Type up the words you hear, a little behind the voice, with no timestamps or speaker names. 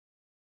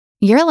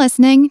You're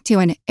listening to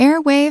an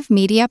Airwave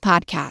Media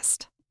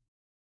Podcast.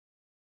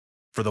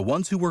 For the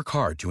ones who work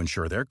hard to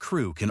ensure their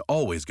crew can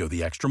always go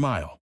the extra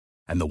mile,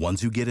 and the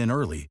ones who get in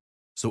early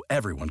so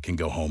everyone can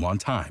go home on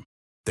time,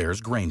 there's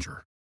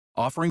Grainger,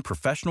 offering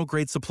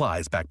professional-grade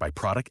supplies backed by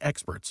product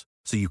experts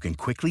so you can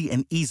quickly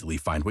and easily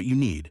find what you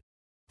need.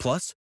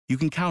 Plus, you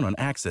can count on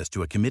access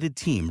to a committed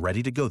team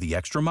ready to go the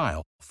extra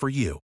mile for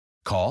you.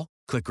 Call,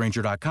 click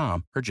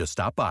Grainger.com, or just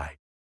stop by.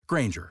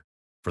 Grainger,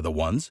 for the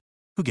ones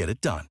who get it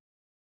done.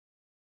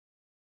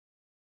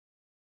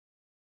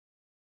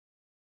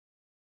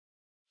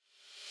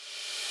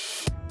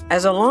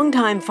 As a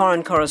longtime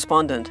foreign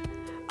correspondent,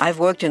 I've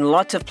worked in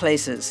lots of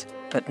places,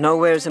 but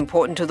nowhere as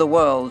important to the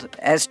world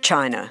as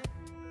China.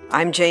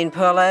 I'm Jane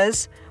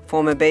Perlez,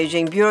 former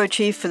Beijing bureau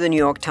chief for the New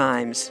York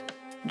Times.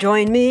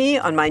 Join me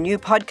on my new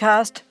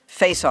podcast,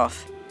 Face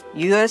Off,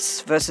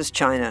 U.S. versus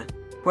China,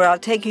 where I'll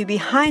take you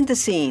behind the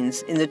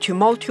scenes in the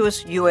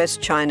tumultuous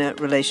U.S.-China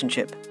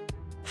relationship.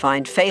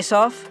 Find Face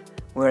Off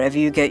wherever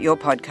you get your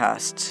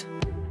podcasts.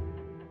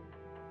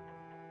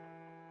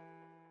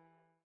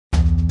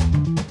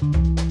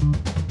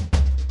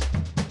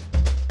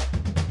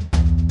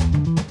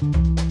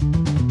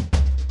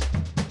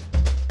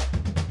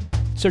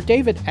 Sir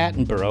David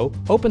Attenborough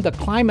opened the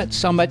Climate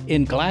Summit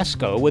in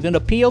Glasgow with an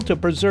appeal to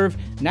preserve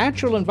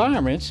natural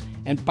environments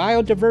and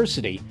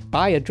biodiversity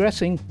by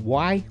addressing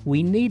why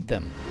we need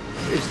them.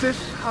 Is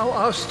this how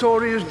our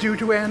story is due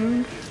to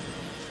end?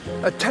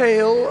 A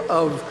tale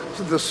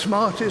of the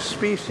smartest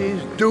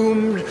species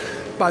doomed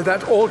by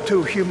that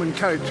all-too-human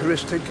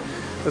characteristic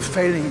of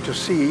failing to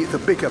see the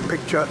bigger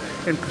picture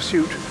in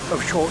pursuit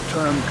of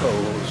short-term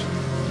goals.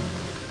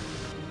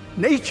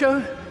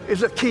 Nature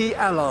is a key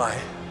ally.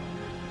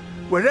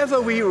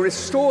 Wherever we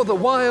restore the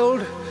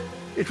wild,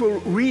 it will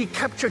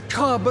recapture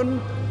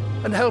carbon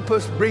and help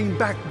us bring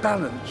back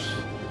balance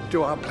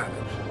to our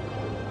planet.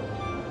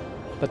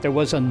 But there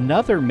was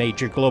another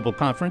major global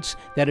conference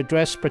that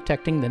addressed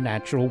protecting the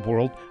natural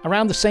world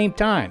around the same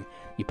time.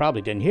 You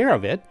probably didn't hear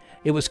of it.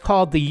 It was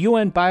called the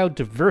UN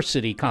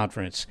Biodiversity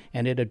Conference,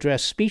 and it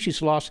addressed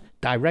species loss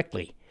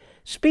directly.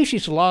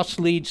 Species loss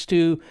leads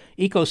to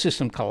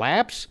ecosystem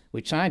collapse,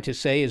 which scientists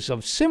say is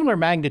of similar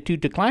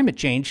magnitude to climate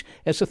change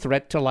as a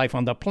threat to life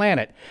on the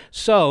planet.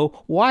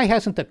 So, why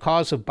hasn't the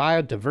cause of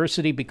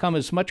biodiversity become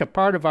as much a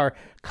part of our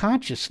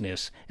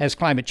consciousness as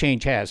climate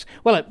change has?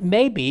 Well, it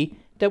may be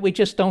that we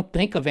just don't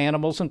think of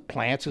animals and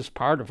plants as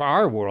part of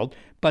our world,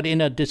 but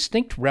in a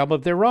distinct realm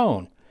of their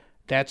own.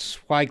 That's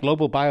why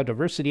global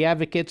biodiversity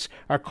advocates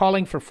are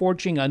calling for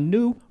forging a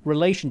new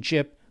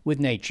relationship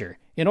with nature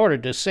in order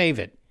to save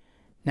it.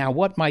 Now,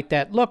 what might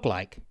that look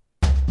like?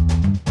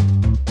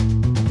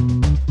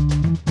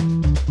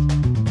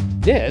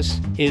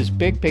 This is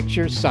Big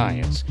Picture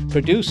Science,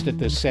 produced at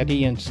the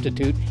SETI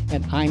Institute,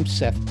 and I'm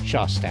Seth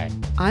Shostak.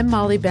 I'm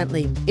Molly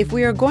Bentley. If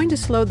we are going to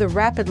slow the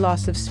rapid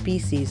loss of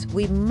species,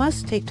 we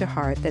must take to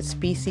heart that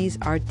species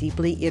are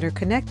deeply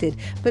interconnected,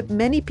 but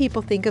many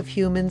people think of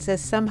humans as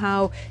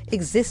somehow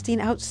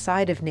existing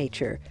outside of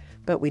nature,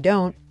 but we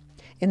don't.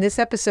 In this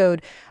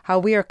episode, how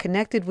we are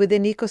connected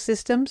within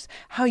ecosystems,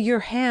 how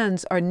your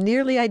hands are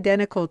nearly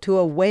identical to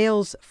a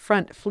whale's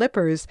front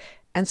flippers,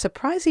 and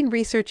surprising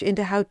research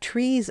into how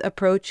trees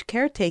approach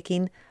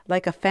caretaking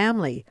like a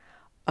family,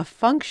 a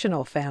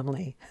functional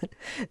family.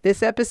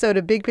 This episode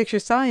of Big Picture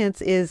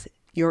Science is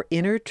Your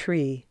Inner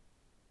Tree.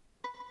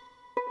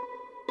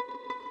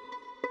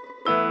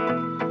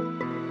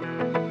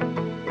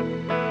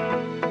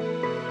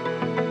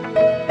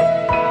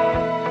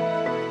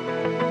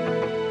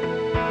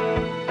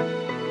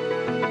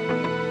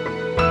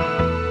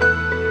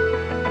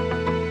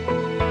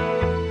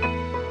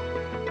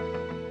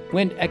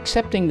 When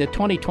accepting the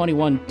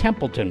 2021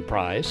 Templeton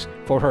Prize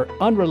for her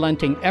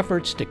unrelenting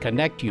efforts to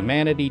connect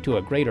humanity to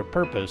a greater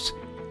purpose,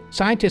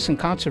 scientist and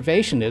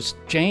conservationist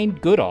Jane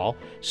Goodall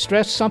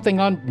stressed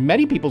something on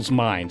many people's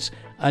minds,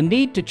 a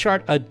need to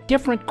chart a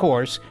different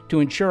course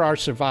to ensure our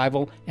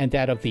survival and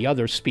that of the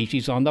other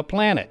species on the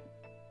planet.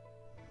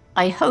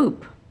 I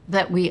hope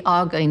that we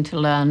are going to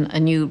learn a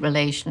new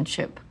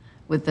relationship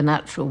with the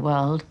natural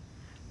world,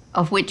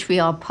 of which we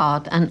are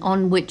part and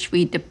on which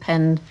we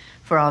depend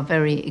for our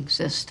very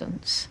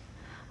existence.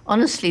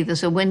 Honestly,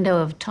 there's a window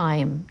of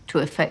time to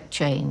effect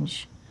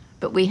change,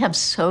 but we have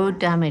so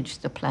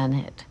damaged the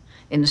planet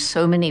in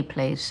so many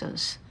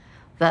places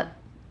that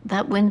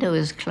that window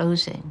is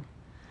closing.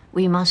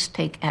 We must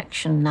take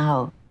action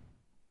now.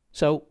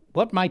 So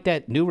what might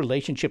that new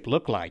relationship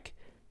look like?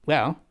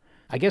 Well,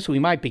 I guess we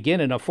might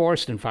begin in a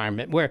forest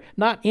environment where,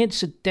 not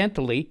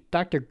incidentally,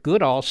 Dr.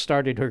 Goodall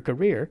started her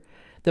career.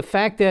 The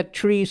fact that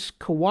trees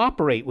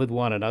cooperate with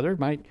one another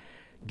might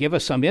give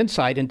us some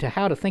insight into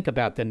how to think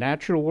about the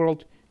natural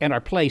world and our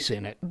place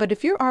in it. But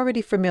if you're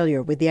already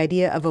familiar with the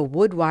idea of a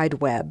wood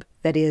wide web,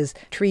 that is,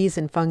 trees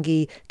and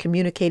fungi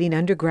communicating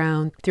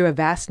underground through a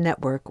vast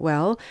network,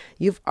 well,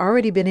 you've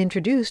already been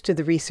introduced to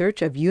the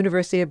research of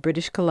University of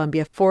British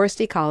Columbia forest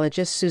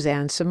ecologist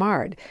Suzanne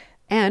Simard.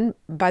 And,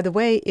 by the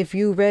way, if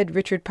you read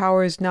Richard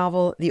Powers'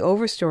 novel The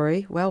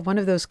Overstory, well, one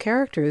of those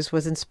characters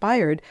was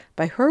inspired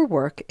by her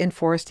work in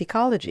forest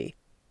ecology.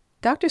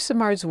 Dr.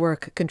 Simard's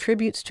work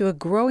contributes to a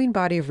growing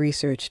body of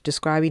research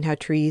describing how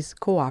trees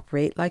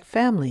cooperate like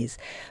families.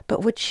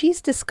 But what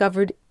she's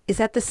discovered is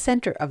at the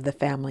center of the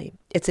family.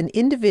 It's an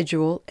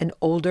individual, an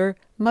older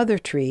mother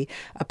tree,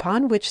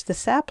 upon which the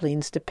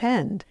saplings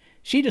depend.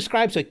 She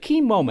describes a key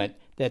moment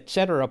that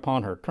set her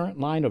upon her current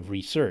line of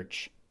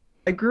research.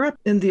 I grew up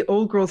in the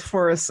old-growth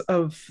forests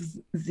of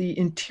the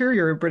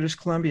interior of British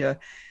Columbia,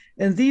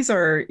 and these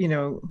are,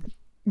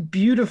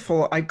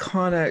 beautiful,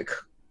 iconic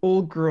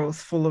old growth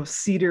full of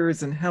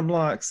cedars and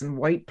hemlocks and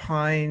white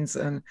pines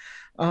and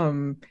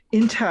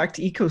intact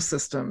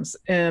ecosystems.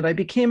 And I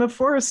became a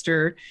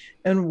forester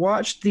and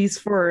watched these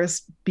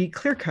forests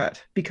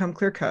become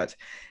clear-cut.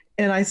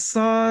 And I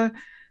saw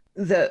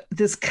that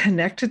this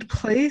connected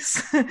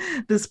place,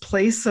 this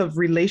place of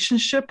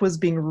relationship was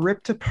being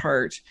ripped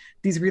apart,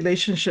 these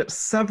relationships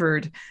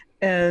severed.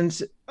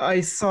 And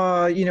I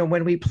saw,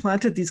 when we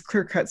planted these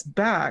clear cuts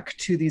back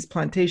to these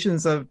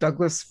plantations of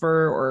Douglas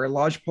fir or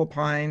lodgepole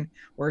pine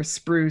or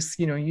spruce,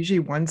 usually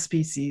one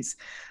species,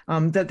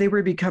 that they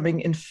were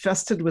becoming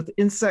infested with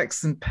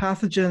insects and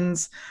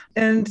pathogens,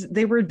 and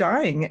they were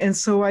dying. And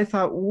so I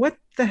thought, what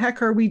the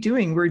heck are we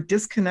doing? We're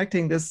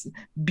disconnecting this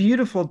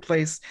beautiful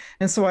place.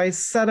 And so I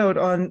set out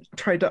on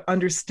trying to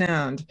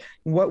understand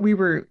what we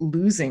were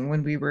losing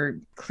when we were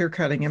clear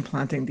cutting and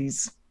planting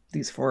these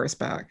forests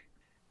back.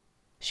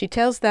 She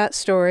tells that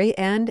story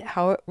and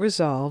how it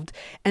resolved,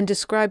 and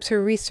describes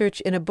her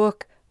research in a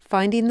book,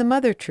 Finding the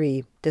Mother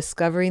Tree,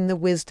 Discovering the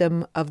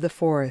Wisdom of the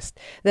Forest,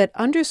 that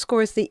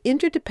underscores the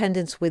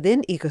interdependence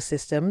within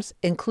ecosystems,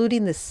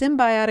 including the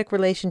symbiotic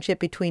relationship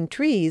between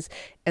trees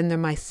and their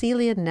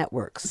mycelial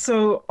networks.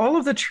 So all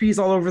of the trees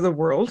all over the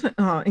world,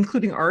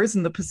 including ours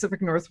in the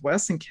Pacific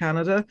Northwest and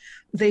Canada,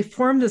 they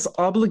form this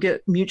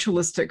obligate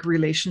mutualistic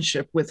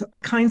relationship with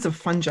kinds of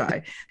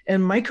fungi.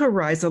 And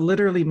mycorrhiza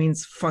literally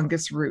means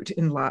fungus root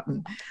in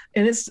Latin.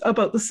 And it's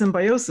about the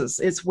symbiosis.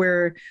 It's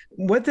where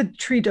what the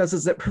tree does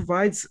is it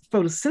provides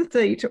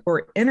photosynthate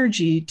or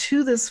energy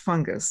to this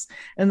fungus.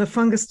 And the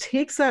fungus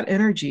takes that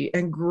energy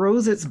and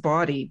grows its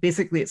body,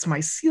 basically its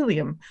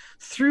mycelium,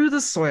 through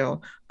the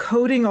soil,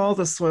 coating all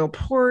the soil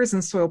pores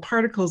and soil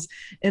particles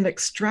and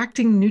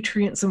extracting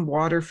nutrients and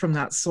water from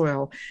that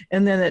soil.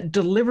 And then it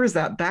delivers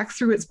that back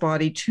through its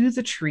body to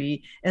the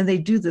tree. And they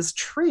do this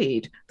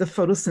trade, the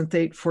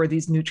photosynthate, for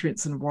these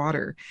nutrients and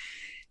water.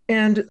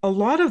 And a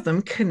lot of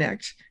them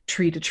connect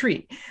tree to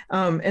tree.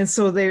 And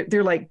so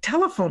they're like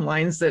telephone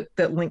lines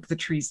that link the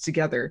trees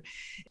together.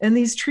 And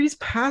these trees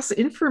pass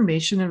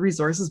information and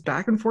resources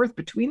back and forth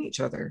between each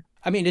other.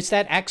 I mean, is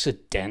that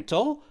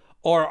accidental?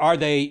 Or are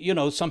they,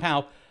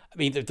 somehow,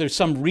 there's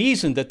some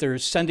reason that they're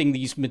sending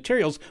these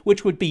materials,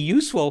 which would be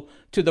useful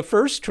to the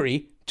first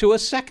tree, to a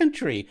second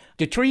tree.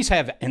 Do trees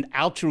have an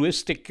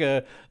altruistic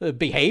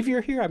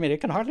behavior here? I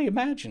can hardly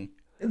imagine.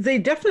 They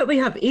definitely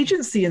have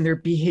agency in their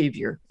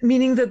behavior,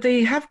 meaning that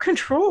they have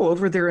control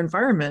over their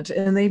environment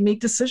and they make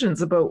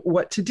decisions about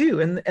what to do.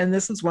 And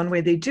this is one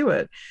way they do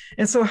it.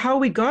 And so how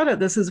we got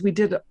at this is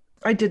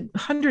I did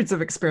hundreds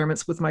of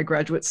experiments with my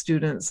graduate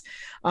students,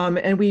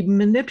 and we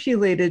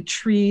manipulated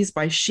trees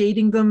by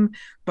shading them,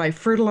 by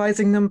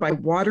fertilizing them, by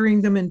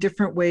watering them in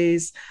different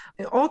ways,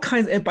 all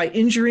kinds, and by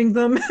injuring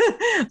them,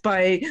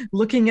 by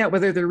looking at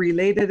whether they're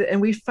related. And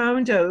we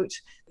found out,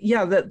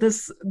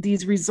 that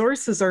these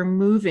resources are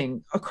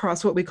moving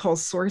across what we call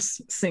source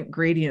sink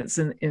gradients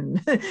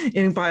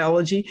in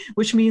biology,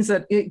 which means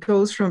that it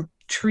goes from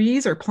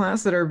trees or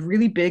plants that are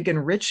really big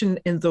and rich in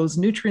those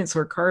nutrients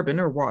or carbon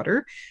or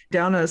water,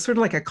 down a sort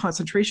of like a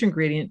concentration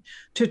gradient,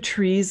 to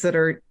trees that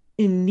are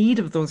in need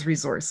of those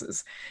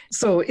resources.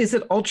 So is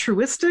it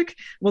altruistic?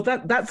 Well,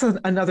 that's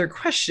another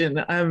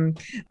question.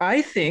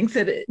 I think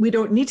that we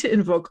don't need to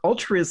invoke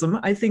altruism.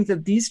 I think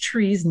that these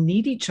trees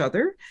need each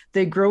other.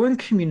 They grow in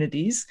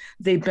communities.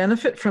 They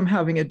benefit from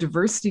having a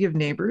diversity of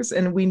neighbors.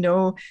 And we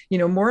know,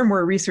 more and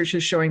more research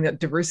is showing that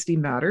diversity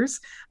matters.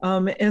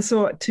 And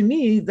so to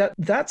me,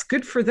 that's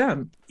good for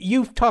them.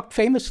 You've talked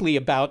famously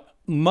about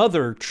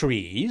mother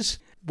trees.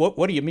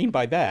 What do you mean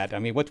by that?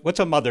 What's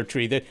a mother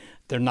tree?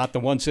 They're not the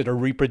ones that are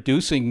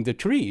reproducing the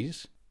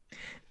trees.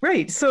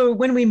 Right. So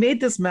when we made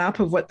this map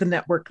of what the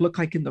network looked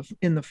like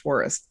in the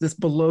forest, this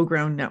below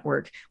ground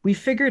network, we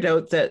figured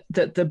out that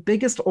the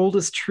biggest,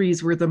 oldest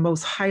trees were the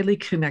most highly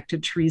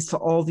connected trees to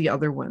all the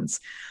other ones.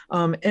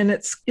 And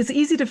it's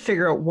easy to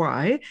figure out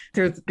why.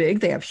 They're big.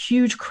 They have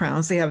huge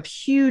crowns. They have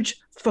huge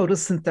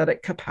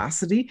photosynthetic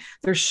capacity.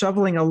 They're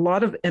shoveling a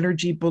lot of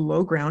energy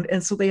below ground.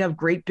 And so they have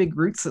great big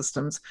root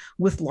systems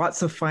with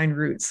lots of fine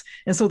roots.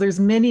 And so there's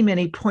many,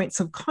 many points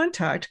of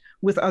contact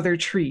with other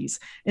trees.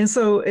 And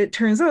so it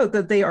turns out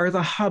that they are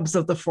the hubs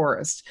of the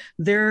forest.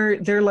 They're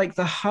like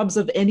the hubs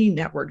of any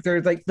network.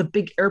 They're like the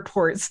big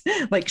airports,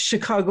 like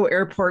Chicago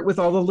Airport with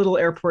all the little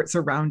airports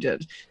around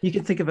it. You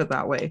can think of it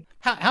that way.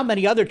 How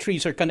many other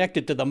trees are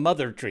connected to the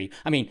mother tree?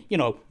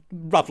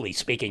 Roughly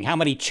speaking, how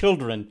many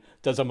children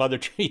does a mother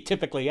tree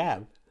typically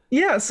have?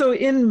 Yeah, so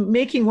in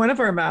making one of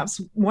our maps,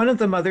 one of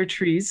the mother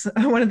trees,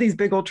 one of these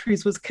big old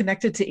trees was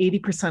connected to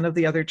 80% of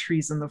the other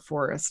trees in the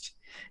forest.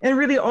 And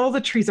really all the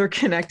trees are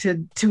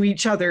connected to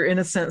each other in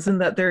a sense, in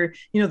that there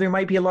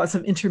might be lots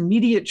of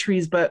intermediate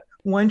trees, but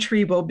one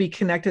tree will be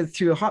connected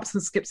through hops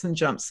and skips and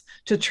jumps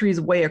to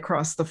trees way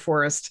across the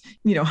forest,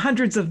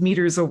 hundreds of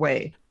meters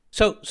away.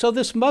 So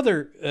this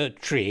mother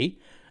tree,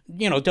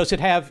 does it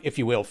have, if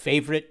you will,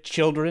 favorite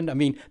children? I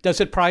mean, does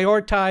it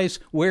prioritize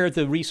where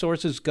the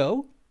resources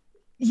go?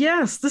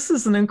 Yes, this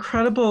is an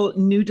incredible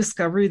new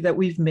discovery that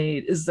we've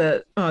made, is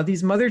that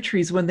these mother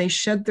trees, when they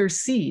shed their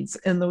seeds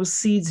and those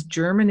seeds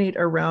germinate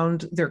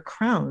around their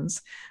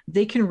crowns,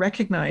 they can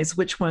recognize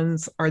which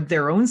ones are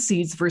their own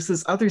seeds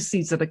versus other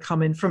seeds that have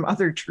come in from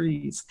other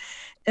trees.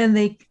 And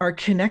they are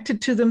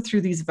connected to them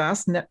through these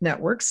vast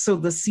networks. So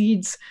the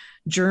seeds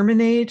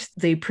germinate,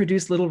 they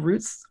produce little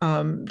roots.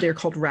 They're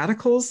called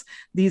radicles.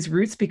 These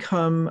roots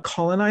become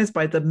colonized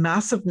by the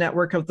massive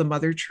network of the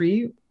mother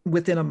tree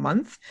within a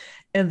month,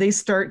 and they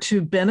start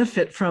to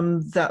benefit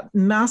from that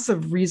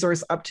massive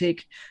resource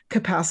uptake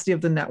capacity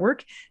of the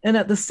network. And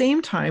at the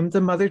same time, the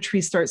mother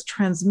tree starts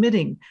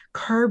transmitting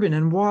carbon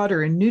and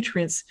water and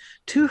nutrients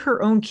to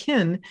her own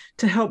kin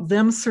to help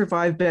them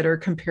survive better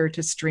compared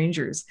to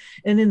strangers.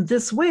 And in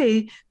this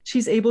way,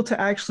 she's able to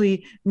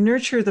actually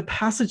nurture the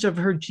passage of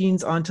her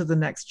genes onto the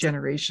next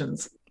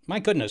generations. My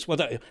goodness.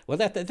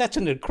 That's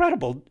an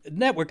incredible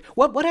network.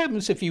 What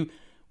happens if you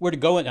were to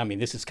go in? I mean,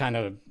 this is kind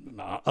of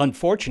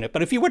unfortunate,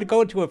 but if you were to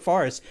go into a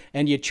forest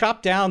and you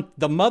chop down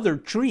the mother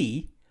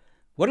tree,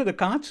 what are the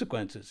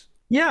consequences?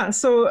 Yeah,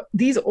 so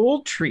these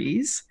old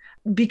trees,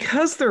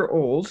 because they're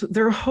old,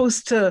 they're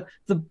host to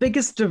the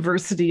biggest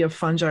diversity of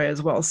fungi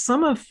as well.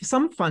 Some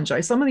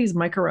fungi, some of these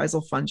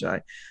mycorrhizal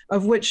fungi,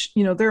 of which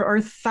there are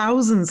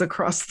thousands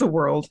across the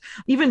world.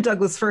 Even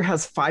Douglas fir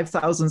has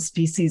 5,000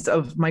 species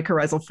of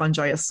mycorrhizal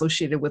fungi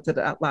associated with it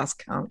at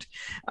last count.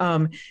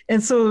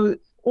 And so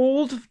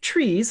old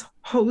trees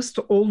host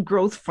old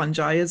growth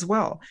fungi as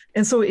well.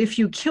 And so if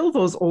you kill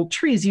those old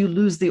trees, you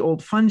lose the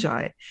old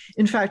fungi.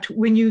 In fact,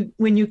 when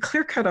you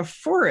clear cut a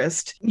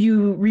forest,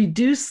 you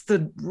reduce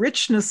the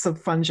richness of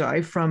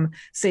fungi from,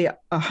 say,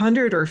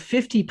 100 or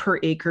 50 per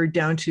acre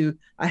down to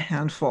a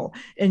handful.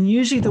 And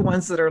usually the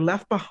ones that are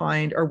left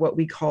behind are what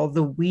we call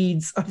the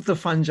weeds of the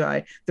fungi.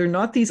 They're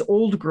not these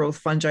old growth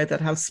fungi that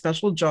have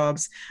special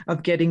jobs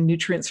of getting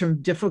nutrients from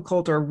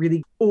difficult or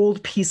really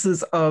old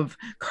pieces of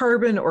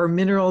carbon or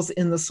minerals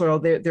in the soil.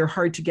 They're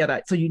hard to get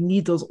at. So you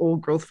need those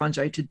old growth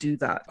fungi to do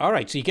that. All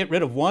right. So you get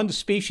rid of one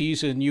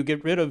species and you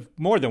get rid of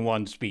more than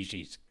one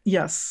species.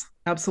 Yes,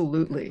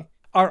 absolutely.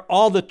 Are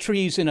all the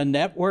trees in a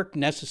network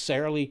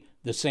necessarily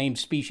the same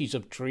species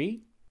of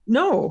tree?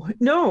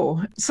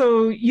 No.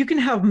 So you can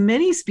have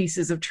many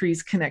species of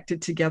trees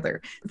connected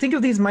together. Think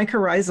of these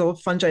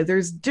mycorrhizal fungi.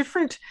 There's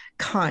different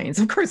kinds.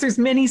 Of course, there's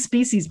many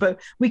species,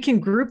 but we can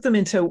group them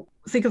into,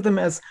 think of them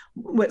as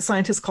what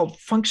scientists call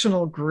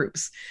functional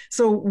groups.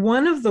 So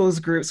one of those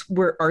groups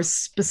are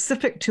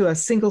specific to a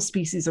single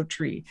species of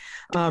tree.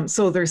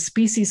 So they're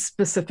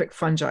species-specific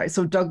fungi.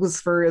 So Douglas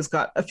fir has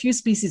got a few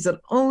species that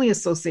only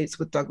associates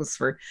with Douglas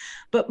fir,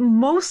 but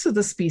most of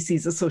the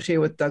species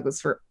associated with Douglas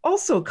fir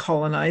also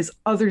colonize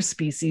other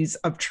species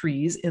of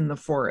trees in the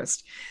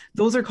forest.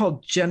 Those are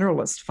called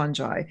generalist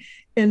fungi.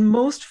 And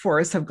most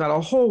forests have got a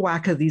whole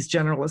whack of these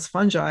generalist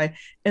fungi,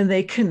 and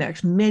they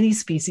connect many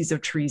species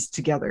of trees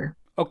together.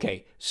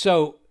 Okay,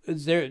 so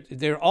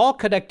they're all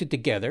connected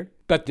together,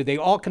 but do they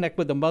all connect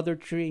with the mother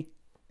tree?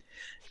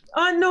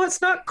 No,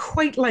 it's not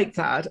quite like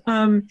that.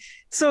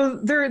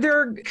 So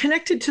they're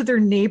connected to their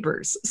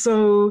neighbors.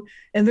 So,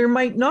 and there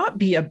might not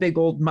be a big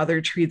old mother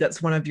tree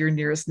that's one of your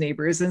nearest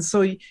neighbors. And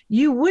so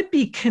you would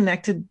be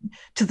connected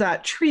to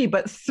that tree,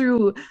 but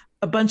through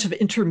a bunch of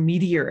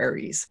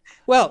intermediaries.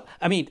 Well,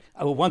 I mean,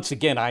 once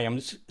again, I am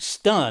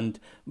stunned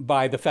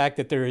by the fact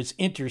that there is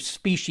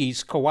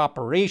interspecies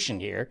cooperation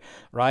here,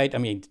 right? I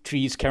mean,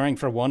 trees caring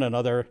for one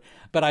another.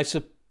 But I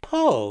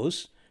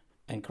suppose,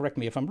 and correct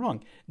me if I'm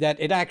wrong, that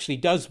it actually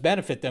does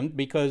benefit them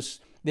because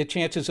the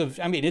chances of,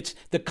 I mean, it's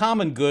the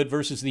common good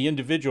versus the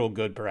individual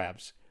good,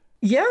 perhaps.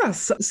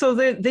 Yes, so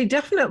they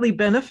definitely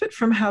benefit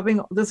from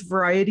having this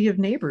variety of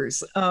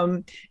neighbors.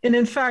 And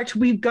in fact,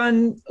 we've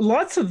done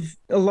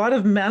a lot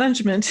of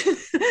management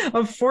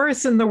of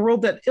forests in the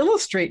world that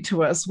illustrate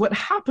to us what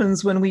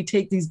happens when we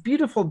take these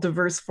beautiful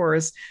diverse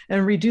forests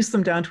and reduce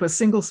them down to a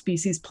single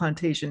species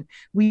plantation.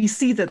 We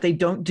see that they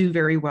don't do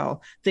very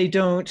well. They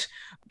don't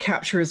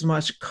capture as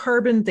much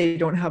carbon, they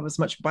don't have as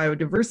much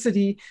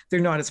biodiversity, they're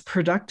not as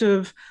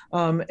productive.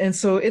 And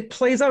so it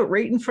plays out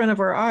right in front of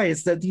our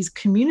eyes that these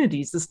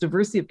communities, this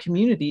diversity of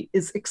community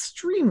is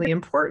extremely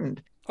important.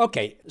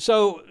 Okay,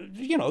 so,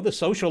 the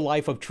social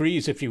life of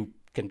trees, if you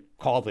can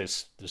call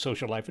this the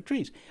social life of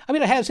trees, I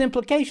mean, it has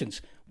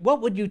implications.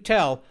 What would you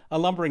tell a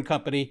lumbering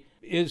company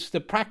is the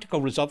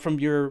practical result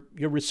from your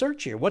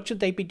research here? What should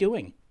they be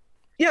doing?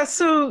 Yeah,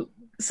 so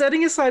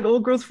setting aside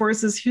old growth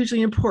forests is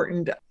hugely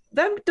important.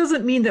 That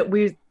doesn't mean that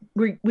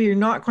we're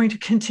not going to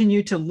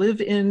continue to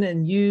live in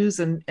and use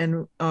and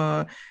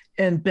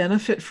and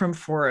benefit from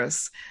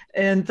forests.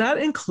 And that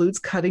includes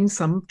cutting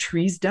some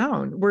trees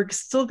down. We're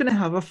still going to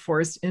have a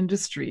forest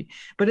industry,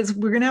 but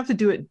we're going to have to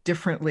do it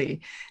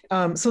differently.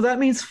 So that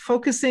means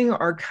focusing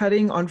our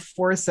cutting on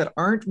forests that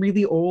aren't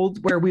really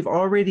old, where we've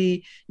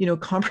already,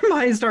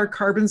 compromised our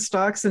carbon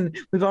stocks and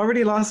we've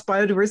already lost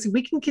biodiversity.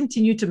 We can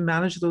continue to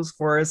manage those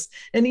forests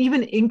and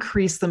even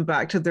increase them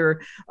back to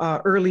their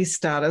early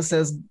status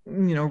as,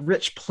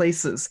 rich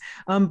places.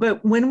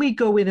 But when we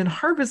go in and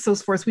harvest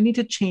those forests, we need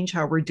to change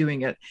how we're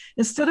doing it.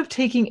 Instead of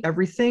taking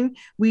everything,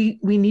 we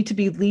need to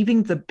be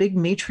leaving the big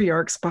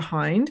matriarchs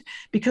behind,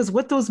 because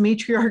what those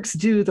matriarchs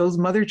do, those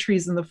mother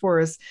trees in the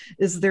forest,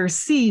 is their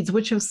seeds,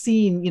 which have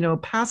seen,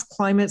 past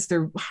climates.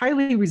 They're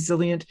highly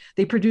resilient.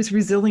 They produce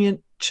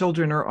resilient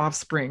children or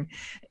offspring.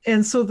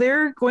 And so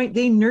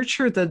they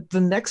nurture the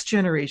next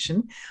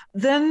generation.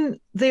 Then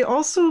they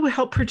also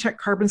help protect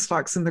carbon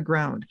stocks in the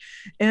ground.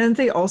 And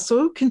they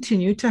also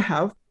continue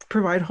to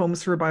provide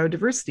homes for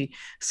biodiversity.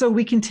 So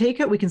we can take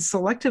it, we can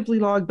selectively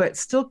log, but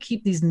still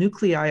keep these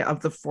nuclei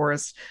of the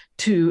forest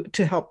to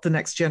help the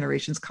next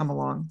generations come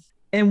along.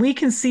 And we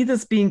can see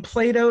this being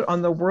played out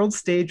on the world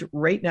stage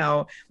right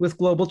now with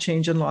global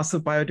change and loss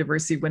of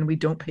biodiversity when we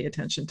don't pay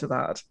attention to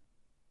that.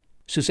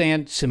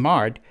 Suzanne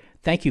Simard,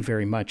 thank you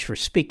very much for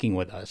speaking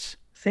with us.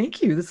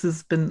 Thank you. This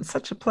has been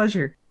such a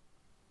pleasure.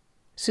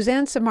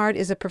 Suzanne Simard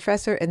is a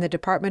professor in the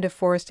Department of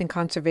Forest and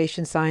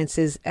Conservation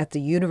Sciences at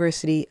the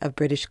University of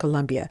British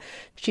Columbia.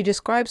 She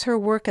describes her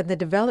work and the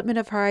development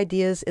of her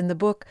ideas in the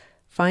book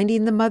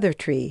Finding the Mother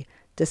Tree,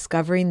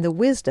 Discovering the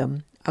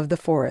Wisdom of the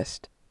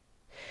Forest.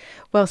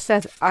 Well,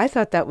 Seth, I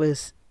thought that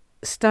was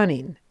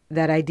stunning,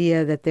 that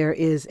idea that there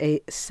is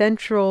a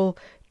central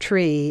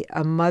tree,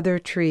 a mother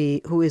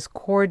tree, who is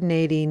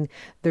coordinating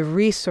the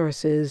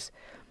resources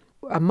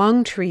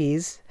among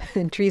trees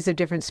and trees of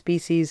different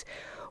species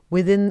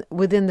within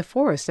the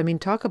forest. I mean,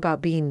 talk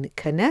about being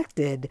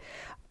connected.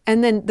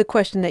 And then the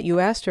question that you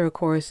asked her, of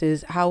course,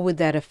 is how would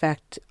that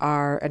affect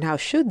and how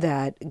should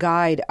that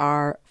guide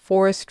our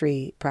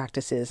forestry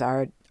practices,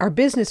 our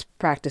business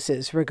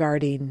practices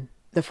regarding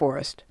the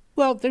forest?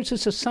 Well, there's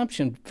this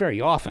assumption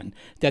very often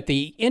that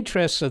the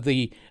interests of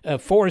the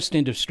forest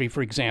industry,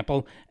 for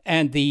example,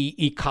 and the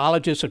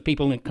ecologists or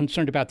people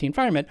concerned about the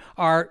environment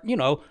are,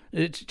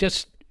 it's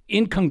just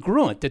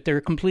incongruent, that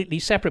they're completely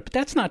separate. But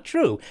that's not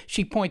true.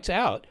 She points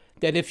out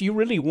that if you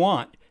really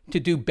want to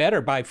do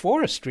better by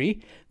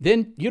forestry,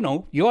 then, you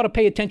ought to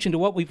pay attention to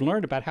what we've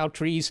learned about how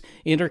trees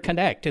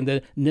interconnect and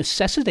the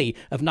necessity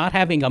of not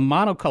having a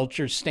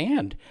monoculture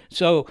stand.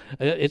 So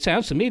it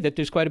sounds to me that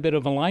there's quite a bit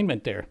of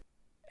alignment there.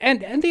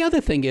 And the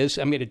other thing is,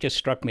 it just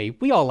struck me,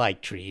 we all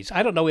like trees.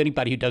 I don't know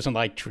anybody who doesn't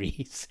like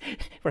trees,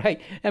 right?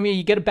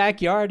 You get a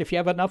backyard. If you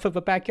have enough of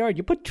a backyard,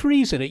 you put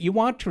trees in it. You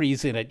want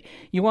trees in it.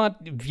 You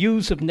want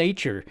views of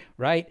nature,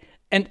 right?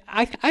 And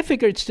I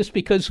figure it's just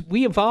because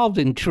we evolved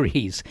in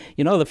trees.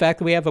 The fact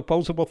that we have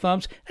opposable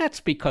thumbs, that's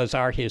because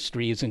our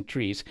history is in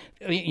trees.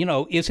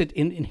 Is it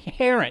an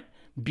inherent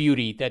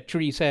beauty that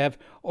trees have,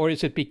 or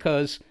is it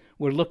because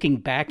we're looking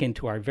back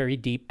into our very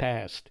deep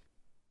past?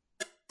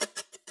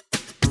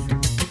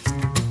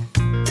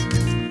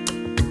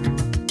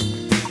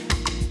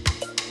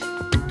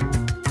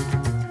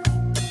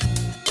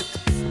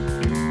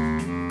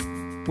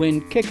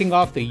 When kicking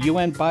off the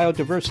UN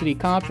Biodiversity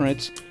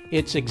Conference,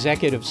 its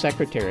executive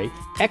secretary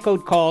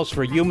echoed calls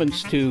for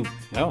humans to,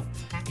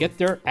 get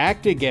their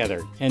act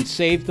together and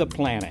save the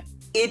planet.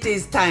 It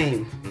is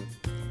time.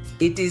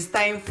 It is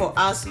time for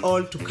us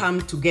all to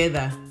come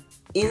together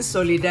in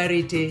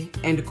solidarity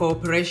and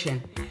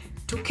cooperation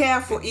to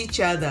care for each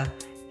other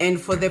and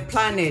for the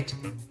planet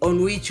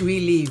on which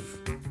we live.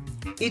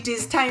 It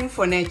is time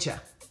for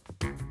nature.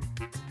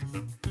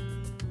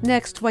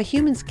 Next, why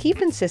humans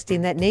keep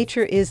insisting that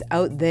nature is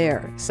out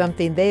there,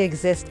 something they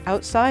exist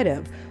outside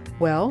of.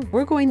 Well,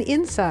 we're going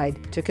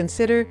inside to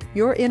consider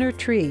your inner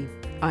tree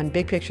on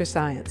Big Picture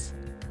Science.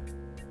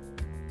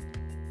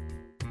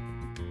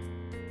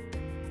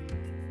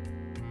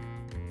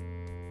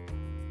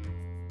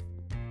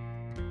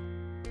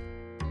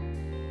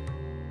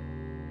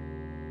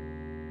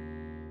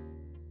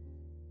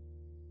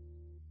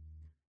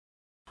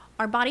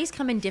 Our bodies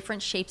come in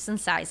different shapes and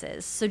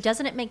sizes, so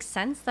doesn't it make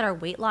sense that our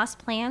weight loss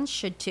plans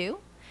should too?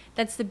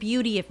 That's the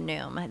beauty of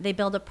Noom. They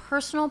build a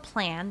personal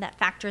plan that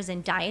factors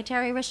in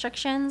dietary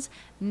restrictions,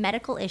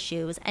 medical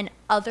issues, and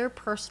other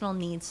personal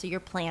needs so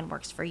your plan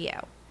works for you.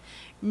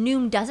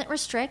 Noom doesn't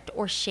restrict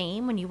or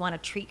shame when you want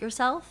to treat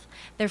yourself.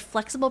 Their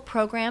flexible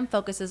program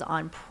focuses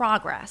on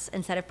progress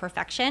instead of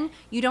perfection.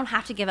 You don't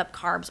have to give up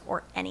carbs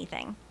or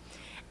anything.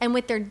 And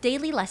with their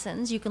daily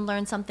lessons, you can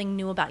learn something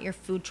new about your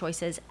food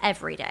choices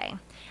every day.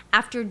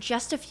 After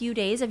just a few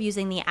days of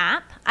using the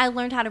app, I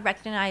learned how to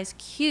recognize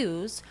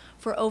cues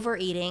for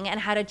overeating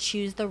and how to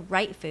choose the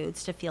right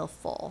foods to feel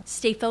full.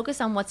 Stay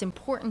focused on what's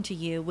important to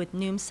you with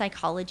Noom's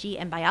psychology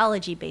and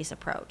biology-based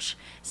approach.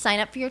 Sign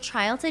up for your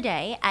trial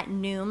today at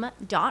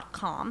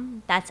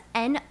Noom.com. That's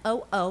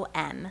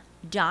Noom.com.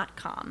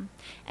 noom.com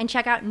and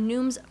check out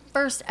Noom's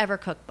first ever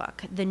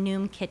cookbook, The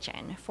Noom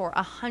Kitchen, for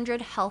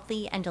 100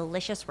 healthy and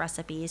delicious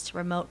recipes to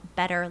promote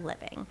better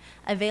living.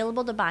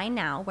 Available to buy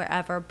now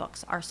wherever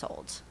books are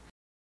sold.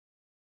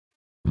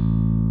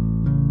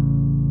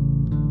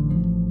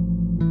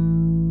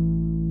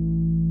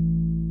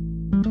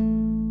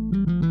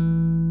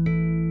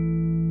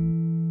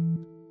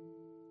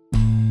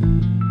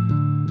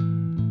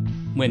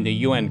 When the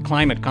UN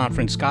Climate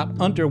Conference got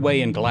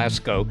underway in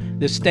Glasgow,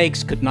 the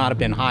stakes could not have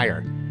been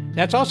higher.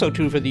 That's also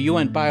true for the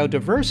UN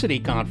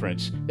Biodiversity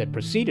Conference that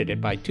preceded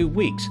it by 2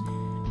 weeks.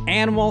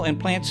 Animal and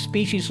plant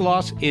species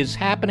loss is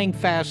happening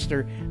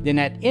faster than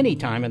at any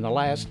time in the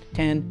last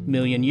 10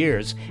 million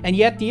years. And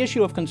yet the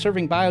issue of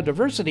conserving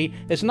biodiversity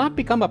has not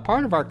become a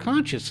part of our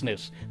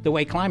consciousness the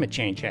way climate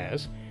change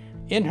has.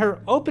 In her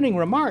opening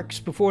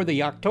remarks before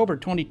the October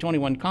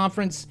 2021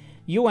 conference,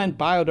 UN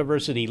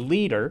biodiversity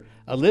leader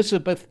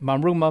Elizabeth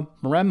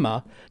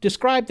Maruma-Mrema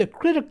described the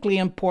critically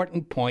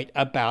important point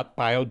about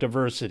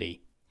biodiversity.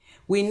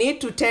 We need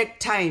to take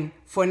time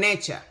for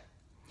nature.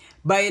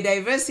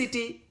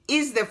 Biodiversity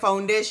is the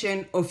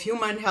foundation of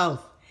human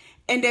health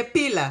and a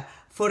pillar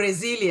for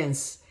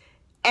resilience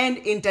and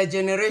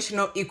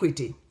intergenerational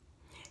equity.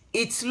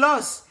 Its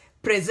loss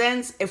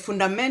presents a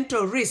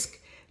fundamental risk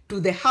to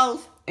the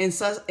health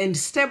and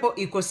stable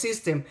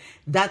ecosystem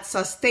that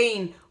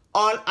sustain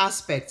all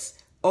aspects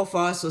of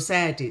our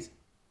societies.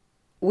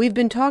 We've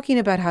been talking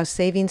about how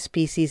saving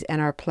species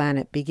and our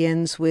planet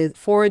begins with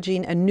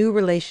forging a new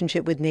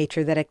relationship with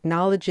nature that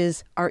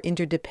acknowledges our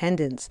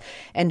interdependence.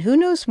 And who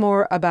knows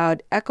more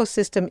about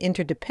ecosystem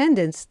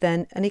interdependence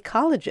than an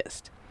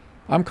ecologist?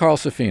 I'm Carl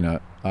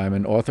Safina. I'm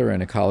an author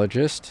and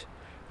ecologist.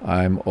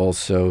 I'm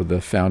also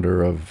the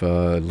founder of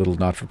a little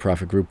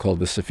not-for-profit group called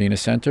the Safina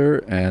Center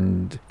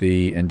and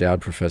the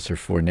endowed professor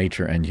for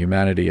nature and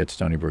humanity at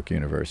Stony Brook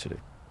University.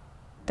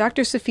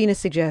 Dr. Safina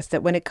suggests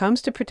that when it comes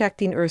to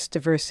protecting Earth's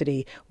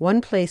diversity,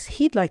 one place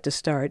he'd like to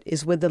start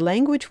is with the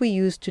language we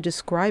use to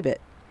describe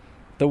it.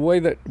 The way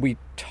that we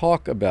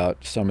talk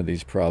about some of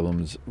these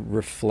problems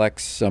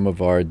reflects some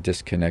of our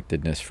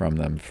disconnectedness from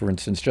them. For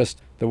instance,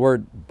 just the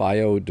word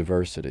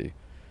biodiversity.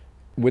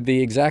 With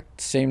the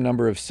exact same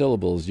number of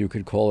syllables, you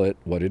could call it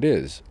what it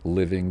is,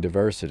 living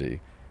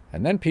diversity.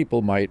 And then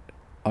people might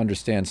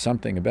understand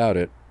something about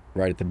it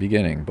right at the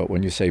beginning. But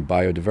when you say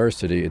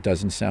biodiversity, it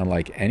doesn't sound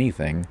like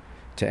anything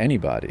to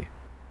anybody.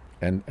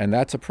 And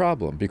that's a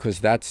problem because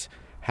that's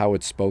how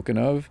it's spoken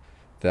of.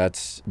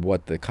 That's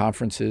what the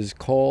conference is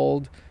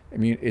called. I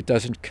mean, it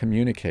doesn't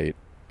communicate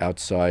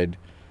outside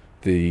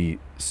the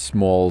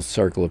small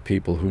circle of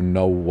people who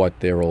know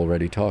what they're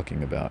already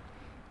talking about.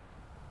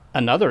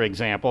 Another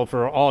example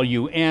for all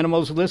you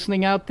animals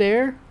listening out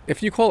there?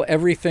 If you call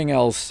everything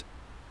else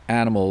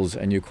animals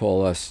and you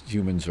call us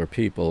humans or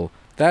people,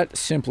 that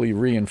simply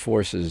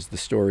reinforces the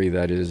story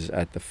that is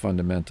at the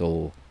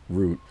fundamental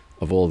root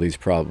of all these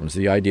problems.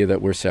 The idea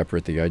that we're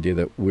separate, the idea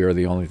that we're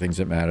the only things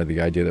that matter,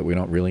 the idea that we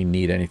don't really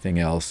need anything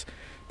else,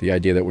 the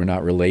idea that we're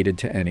not related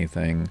to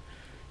anything.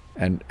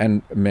 And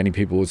many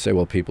people would say,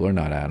 well, people are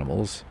not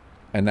animals.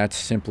 And that's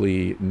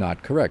simply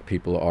not correct.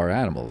 People are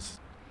animals.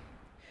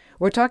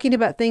 We're talking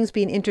about things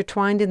being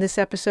intertwined in this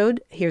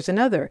episode. Here's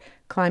another: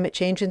 climate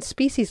change and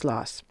species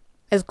loss.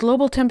 As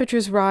global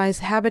temperatures rise,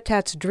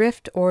 habitats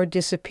drift or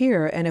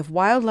disappear, and if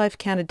wildlife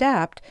can't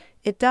adapt,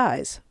 it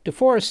dies.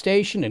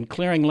 Deforestation and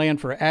clearing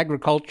land for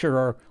agriculture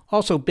are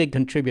also big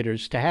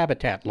contributors to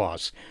habitat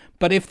loss.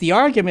 But if the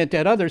argument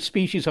that other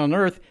species on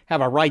Earth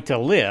have a right to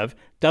live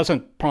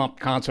doesn't prompt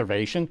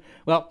conservation,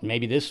 well,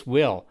 maybe this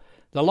will.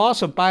 The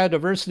loss of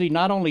biodiversity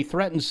not only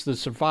threatens the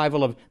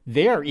survival of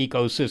their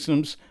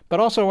ecosystems, but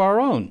also our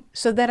own.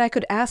 So that I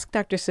could ask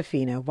Dr.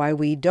 Safina why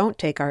we don't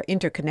take our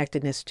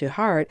interconnectedness to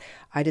heart,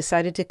 I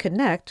decided to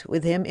connect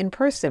with him in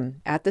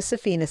person at the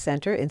Safina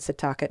Center in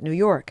Setauket, New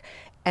York.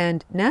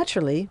 And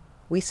naturally,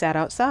 we sat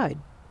outside.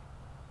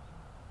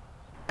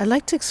 I'd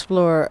like to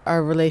explore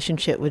our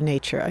relationship with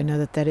nature. I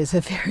know that is a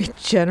very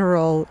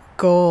general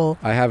goal.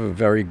 I have a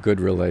very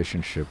good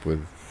relationship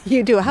with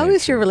You do. How nature,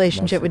 is your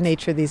relationship with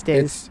nature these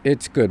days?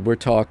 It's good. We're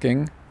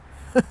talking.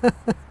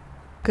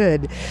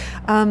 Good.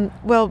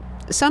 Well,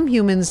 some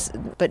humans,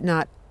 but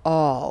not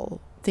all,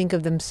 think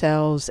of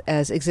themselves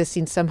as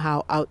existing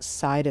somehow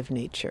outside of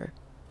nature.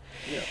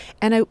 Yeah.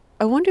 And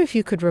I wonder if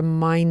you could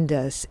remind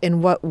us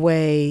in what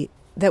way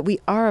that we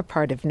are a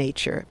part of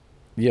nature.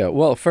 Yeah,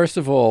 well, first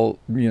of all,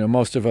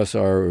 most of us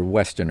are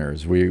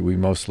Westerners. We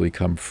mostly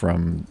come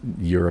from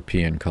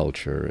European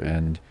culture,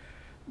 and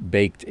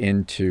baked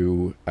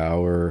into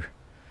our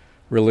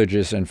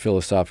religious and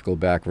philosophical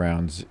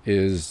backgrounds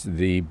is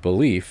the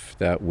belief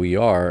that we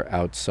are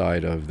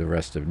outside of the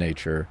rest of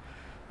nature.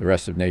 The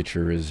rest of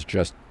nature is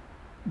just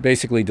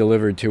basically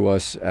delivered to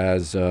us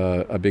as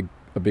a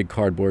big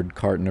cardboard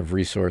carton of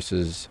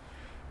resources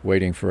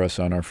waiting for us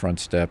on our front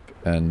step,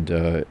 and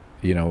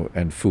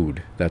and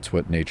food. That's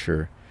what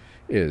nature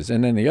is.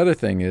 And then the other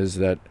thing is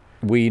that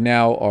we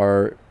now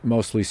are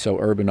mostly so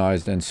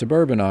urbanized and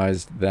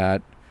suburbanized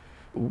that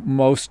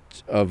most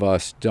of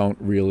us don't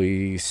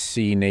really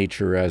see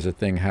nature as a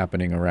thing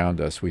happening around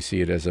us. We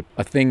see it as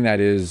a thing that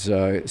is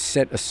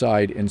set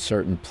aside in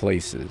certain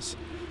places.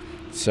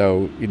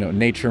 So,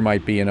 nature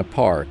might be in a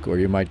park, or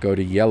you might go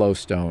to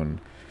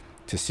Yellowstone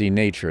to see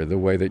nature, the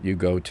way that you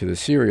go to the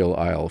cereal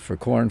aisle for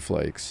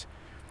cornflakes.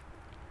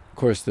 Of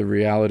course, the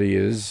reality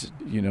is,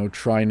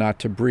 try not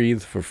to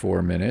breathe for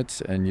 4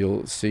 minutes, and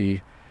you'll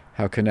see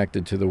how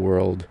connected to the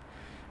world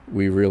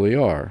we really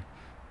are.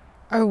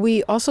 Are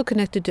we also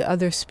connected to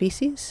other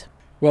species?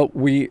 Well,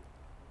 we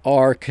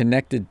are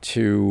connected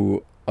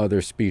to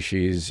other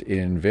species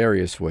in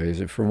various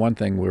ways. For one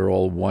thing, we're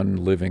all one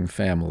living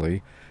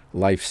family.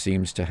 Life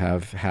seems to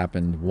have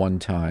happened one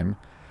time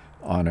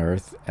on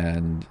Earth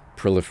and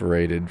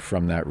proliferated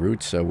from that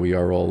root, so we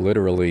are all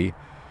literally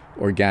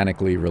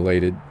organically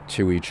related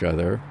to each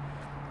other.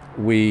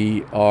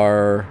 We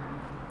are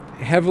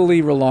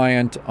heavily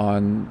reliant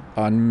on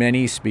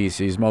many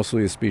species,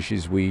 mostly the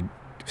species we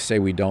say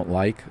we don't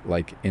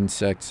like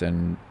insects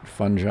and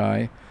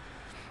fungi.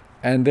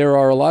 And there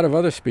are a lot of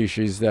other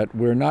species that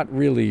we're not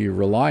really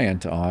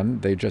reliant on.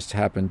 They just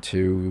happen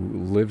to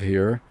live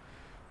here.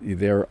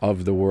 They're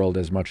of the world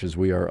as much as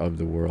we are of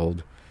the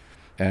world.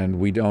 And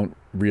we don't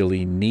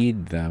really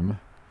need them.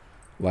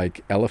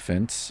 Like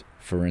elephants,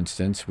 for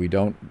instance, we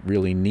don't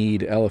really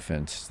need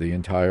elephants. The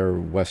entire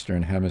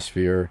Western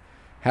Hemisphere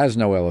has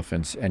no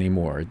elephants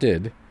anymore. It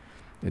did.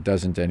 It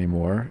doesn't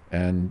anymore.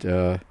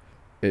 And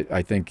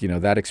I think,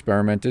 that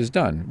experiment is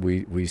done.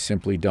 We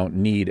simply don't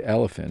need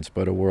elephants,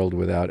 but a world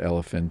without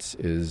elephants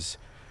is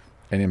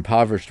an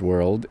impoverished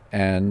world,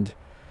 and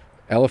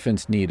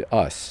elephants need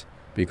us,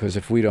 because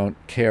if we don't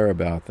care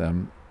about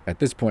them at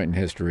this point in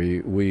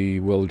history, we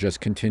will just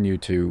continue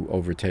to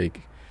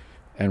overtake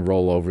and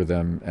roll over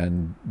them,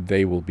 and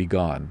they will be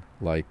gone,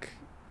 like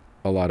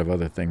a lot of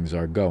other things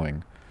are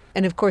going.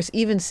 And of course,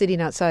 even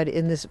sitting outside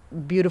in this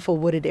beautiful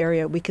wooded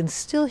area, we can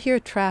still hear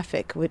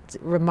traffic, which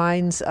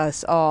reminds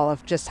us all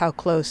of just how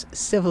close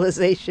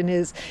civilization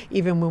is,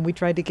 even when we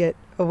try to get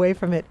away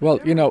from it.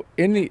 Well, in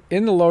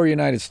the lower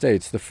United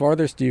States, the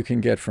farthest you can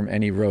get from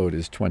any road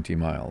is 20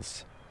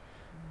 miles.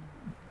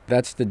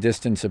 That's the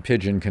distance a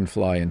pigeon can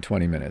fly in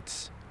 20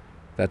 minutes.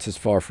 That's as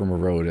far from a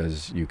road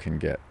as you can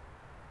get.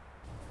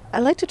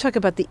 I'd like to talk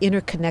about the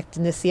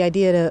interconnectedness, the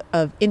idea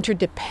of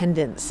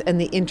interdependence and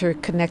the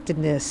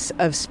interconnectedness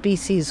of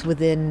species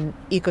within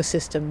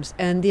ecosystems.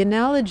 And the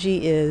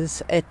analogy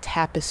is a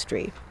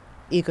tapestry,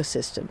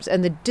 ecosystems.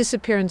 And the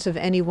disappearance of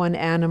any one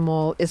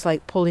animal is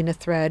like pulling a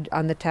thread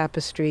on the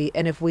tapestry.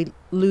 And if we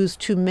lose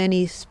too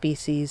many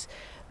species,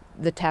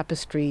 the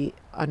tapestry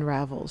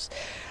unravels.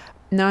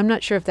 Now, I'm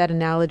not sure if that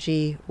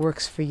analogy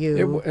works for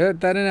you.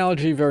 That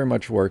analogy very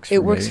much works for me.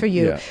 It works for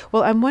you. Yeah.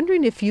 Well, I'm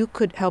wondering if you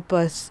could help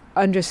us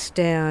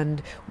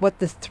understand what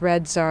the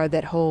threads are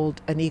that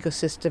hold an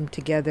ecosystem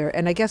together.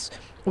 And I guess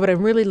what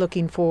I'm really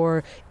looking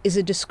for is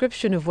a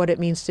description of what it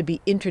means to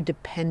be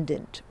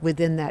interdependent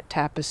within that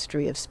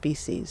tapestry of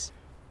species.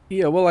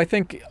 Yeah, well, I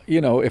think,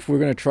 if we're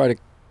going to try to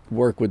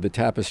work with the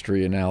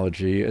tapestry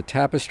analogy, a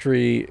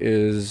tapestry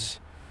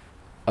is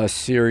a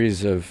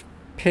series of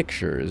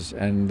pictures,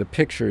 and the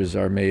pictures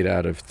are made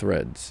out of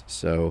threads.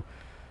 So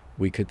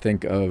we could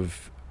think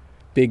of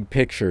big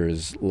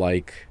pictures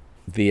like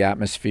the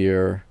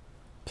atmosphere,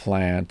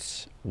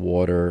 plants,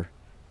 water,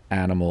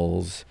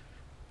 animals.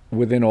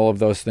 Within all of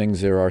those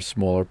things, there are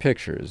smaller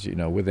pictures.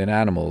 Within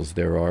animals,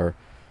 there are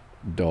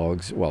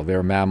dogs. Well, there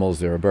are mammals,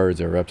 there are birds,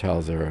 there are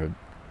reptiles, there are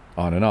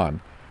on and on.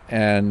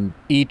 And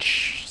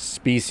each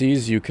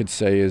species, you could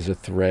say, is a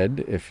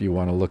thread, if you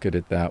want to look at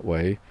it that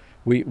way.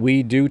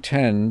 We do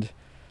tend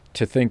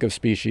to think of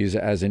species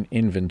as an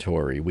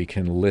inventory. We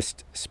can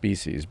list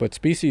species, but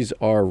species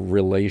are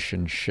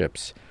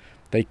relationships.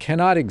 They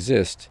cannot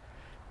exist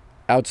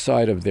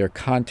outside of their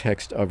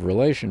context of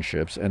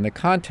relationships, and the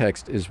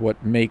context is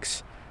what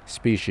makes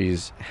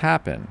species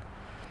happen.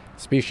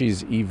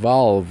 Species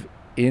evolve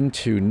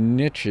into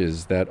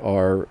niches that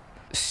are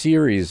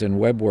series and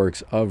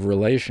webworks of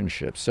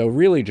relationships. So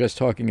really just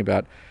talking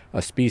about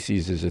a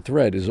species as a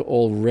thread is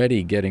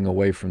already getting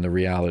away from the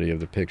reality of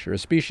the picture. A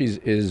species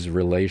is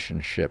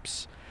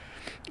relationships.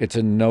 It's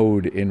a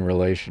node in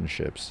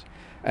relationships.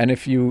 And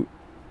if you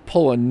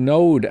pull a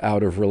node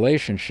out of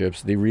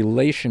relationships, the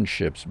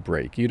relationships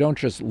break. You don't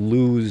just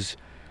lose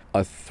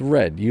a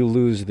thread, you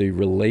lose the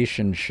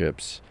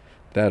relationships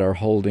that are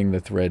holding the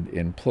thread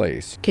in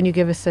place. Can you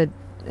give us an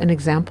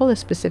example, a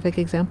specific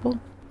example?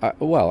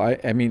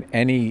 I mean,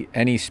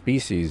 any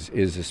species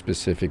is a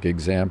specific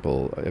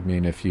example. I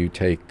mean, if you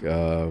take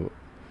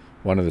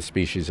one of the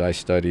species I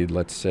studied,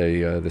 let's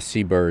say the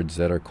seabirds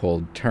that are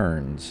called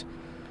terns.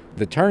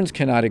 The terns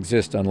cannot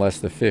exist unless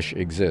the fish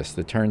exists.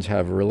 The terns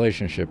have a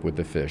relationship with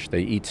the fish.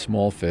 They eat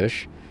small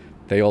fish.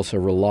 They also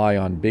rely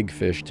on big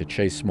fish to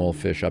chase small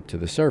fish up to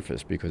the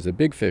surface because the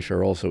big fish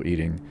are also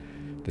eating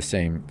the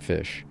same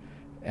fish.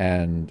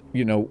 And,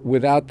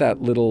 without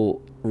that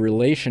little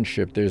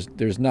relationship,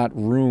 there's not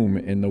room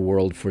in the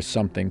world for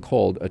something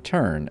called a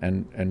tern.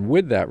 And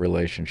with that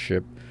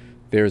relationship,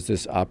 there's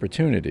this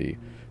opportunity.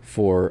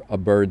 for a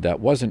bird that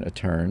wasn't a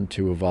tern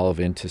to evolve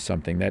into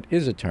something that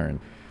is a tern.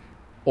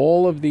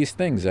 All of these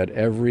things at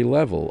every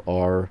level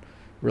are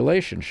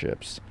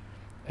relationships.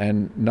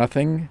 And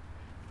nothing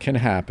can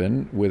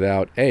happen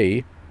without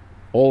A,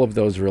 all of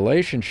those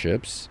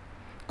relationships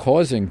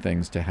causing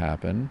things to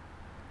happen,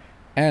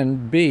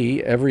 and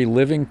B, every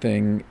living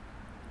thing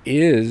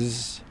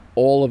is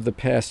all of the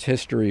past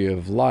history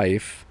of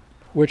life,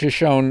 which is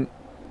shown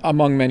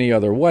among many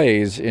other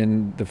ways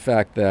in the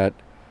fact that,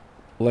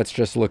 let's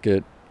just look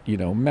at,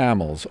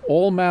 mammals.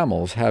 All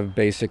mammals have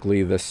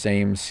basically the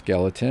same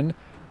skeleton.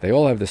 They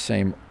all have the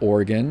same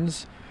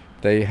organs.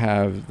 They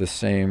have the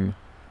same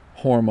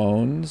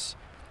hormones.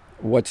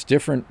 What's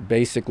different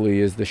basically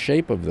is the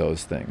shape of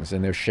those things,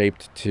 and they're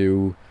shaped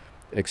to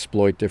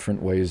exploit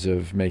different ways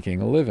of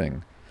making a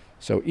living.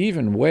 So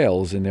even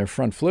whales in their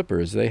front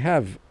flippers, they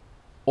have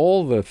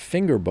all the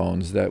finger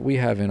bones that we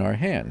have in our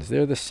hands.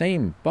 They're the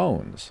same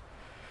bones.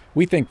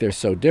 We think they're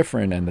so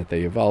different and that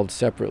they evolved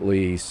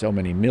separately so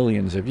many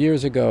millions of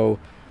years ago,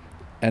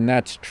 and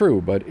that's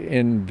true, but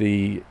in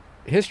the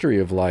history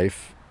of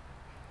life,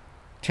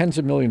 tens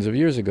of millions of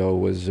years ago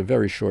was a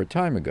very short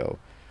time ago.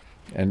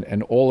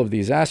 And all of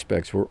these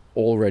aspects were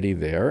already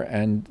there,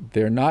 and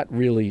they're not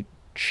really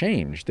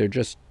changed. They're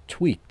just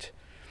tweaked.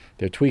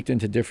 They're tweaked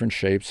into different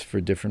shapes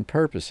for different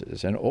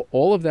purposes. And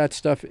all of that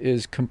stuff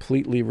is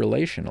completely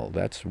relational.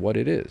 That's what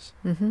it is.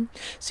 Mm-hmm.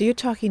 So you're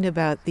talking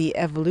about the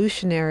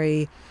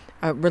evolutionary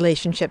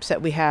relationships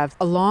that we have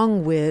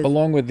along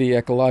with the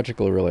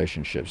ecological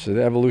relationships. So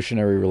the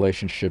evolutionary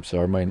relationships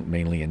are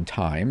mainly in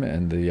time,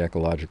 and the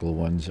ecological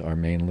ones are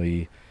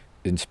mainly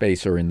in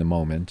space or in the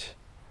moment.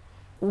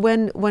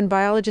 When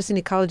biologists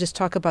and ecologists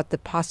talk about the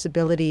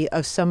possibility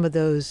of some of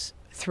those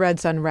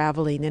threads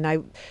unraveling,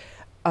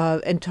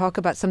 and talk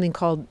about something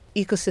called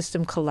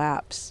ecosystem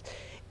collapse,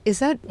 is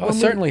that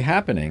certainly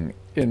happening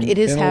in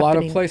a lot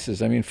of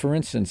places? I mean, for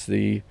instance,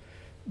 the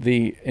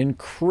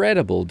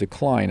incredible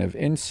decline of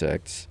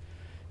insects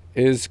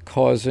is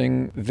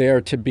causing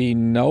there to be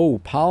no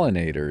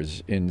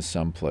pollinators in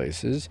some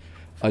places,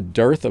 a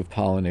dearth of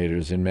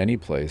pollinators in many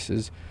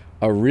places,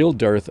 a real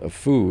dearth of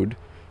food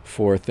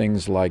for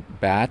things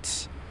like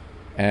bats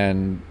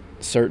and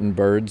certain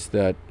birds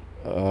that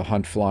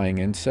hunt flying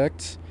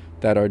insects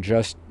that are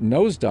just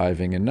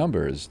nosediving in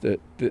numbers.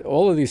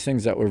 All of these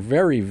things that were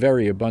very,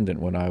 very abundant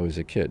when I was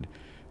a kid.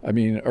 I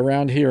mean,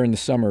 around here in the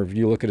summer, if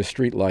you look at a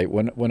street light,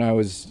 when I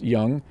was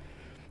young,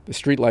 the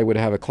street light would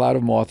have a cloud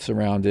of moths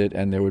around it,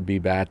 and there would be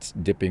bats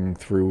dipping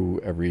through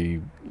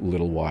every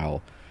little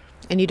while.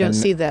 And you don't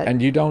see that.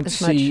 And you don't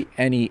see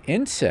any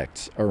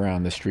insects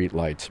around the street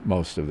lights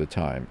most of the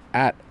time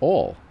at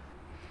all.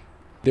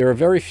 There are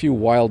very few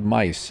wild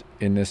mice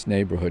in this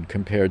neighborhood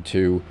compared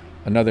to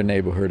another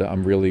neighborhood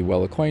I'm really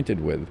well acquainted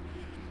with.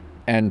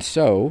 And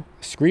so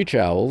screech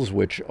owls,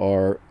 which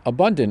are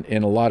abundant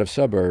in a lot of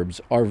suburbs,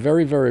 are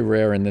very, very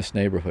rare in this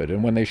neighborhood.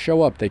 And when they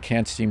show up, they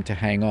can't seem to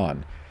hang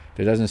on.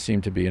 There doesn't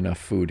seem to be enough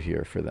food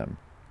here for them.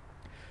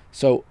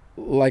 So,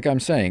 like I'm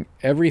saying,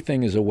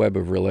 everything is a web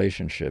of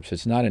relationships.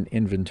 It's not an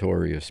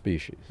inventory of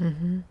species.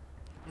 Mm-hmm.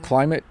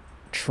 Climate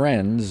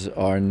trends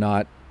are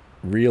not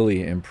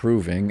really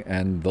improving,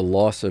 and the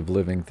loss of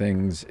living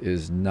things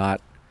is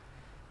not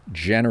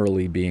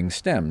generally being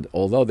stemmed,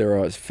 although there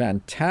are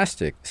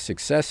fantastic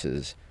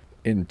successes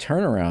in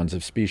turnarounds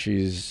of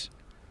species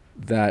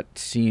that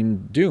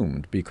seem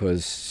doomed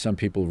because some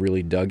people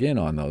really dug in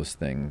on those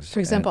things. For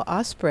example,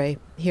 osprey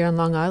here on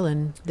Long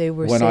Island, they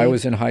were When I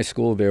was in high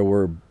school, there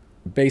were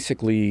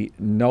basically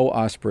no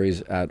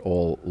ospreys at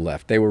all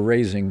left. There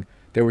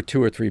were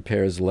 2 or 3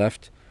 pairs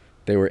left.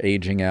 They were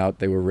aging out.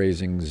 They were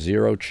raising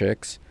 0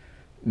 chicks.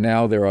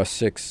 Now there are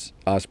 6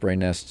 osprey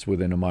nests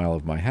within a mile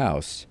of my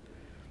house.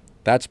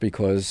 That's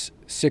because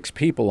 6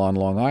 people on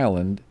Long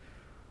Island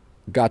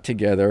got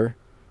together,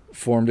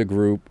 formed a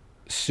group,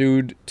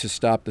 sued to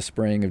stop the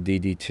spraying of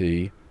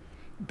DDT.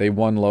 They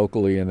won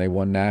locally and they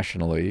won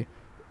nationally,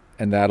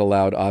 and that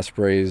allowed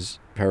ospreys,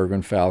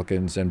 peregrine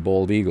falcons, and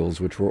bald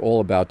eagles, which were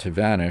all about to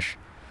vanish,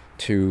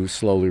 to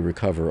slowly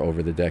recover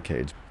over the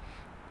decades.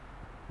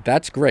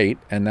 That's great,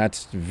 and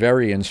that's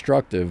very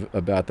instructive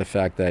about the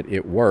fact that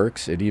it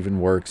works. It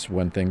even works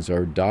when things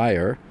are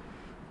dire,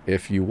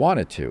 if you want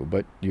it to,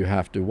 but you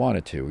have to want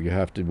it to. You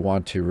have to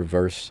want to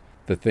reverse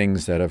the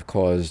things that have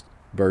caused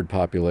bird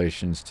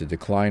populations to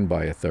decline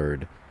by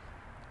 1/3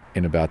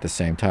 in about the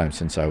same time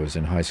since I was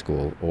in high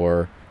school,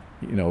 or,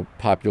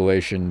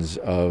 populations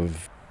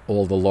of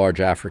all the large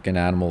African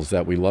animals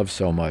that we love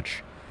so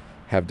much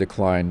have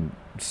declined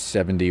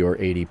 70 or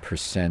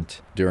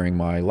 80% during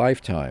my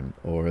lifetime,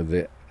 or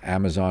the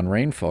Amazon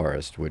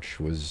rainforest, which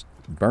was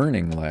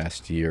burning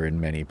last year in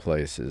many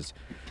places,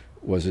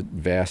 was a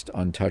vast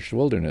untouched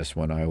wilderness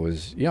when I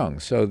was young.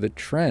 So the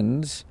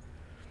trends,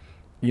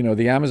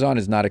 the Amazon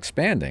is not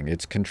expanding,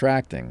 it's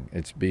contracting,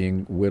 it's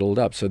being whittled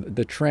up. So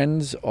the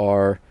trends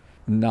are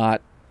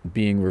not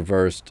being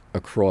reversed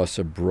across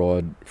a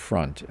broad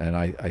front, and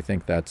I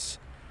think that's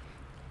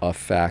a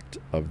fact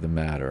of the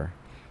matter.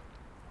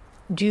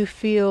 Do you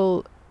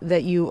feel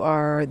that you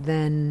are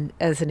then,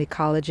 as an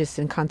ecologist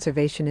and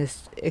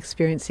conservationist,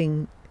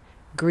 experiencing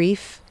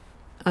grief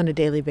on a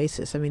daily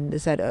basis? I mean,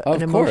 is that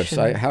an emotion?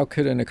 Of course. How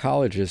could an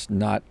ecologist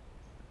not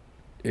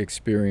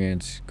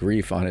experience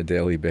grief on a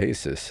daily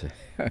basis?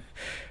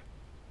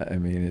 I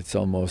mean, it's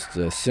almost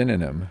a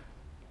synonym.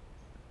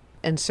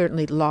 And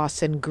certainly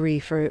loss and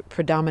grief are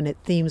predominant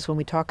themes when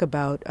we talk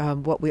about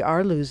what we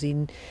are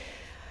losing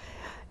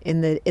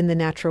in the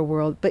natural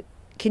world. But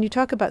can you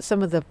talk about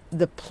some of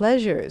the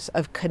pleasures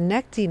of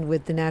connecting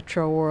with the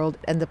natural world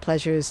and the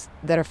pleasures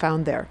that are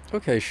found there?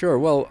 Okay, sure.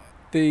 Well,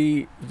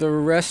 the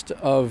rest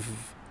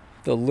of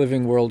the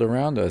living world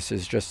around us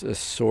is just a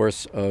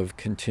source of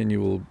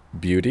continual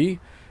beauty.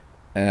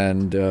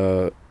 And,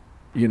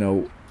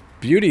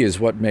 beauty is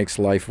what makes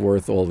life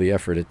worth all the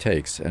effort it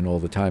takes and all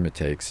the time it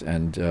takes.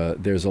 And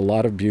there's a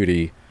lot of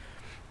beauty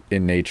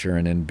in nature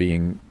and in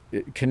being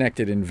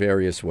connected in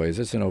various ways.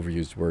 It's an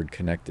overused word,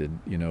 connected,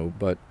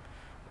 but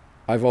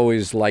I've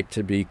always liked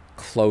to be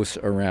close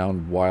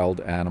around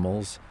wild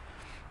animals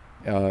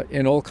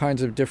in all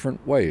kinds of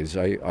different ways.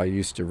 I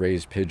used to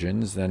raise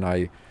pigeons, then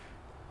I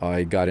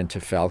got into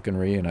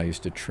falconry, and I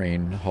used to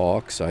train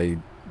hawks. I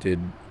did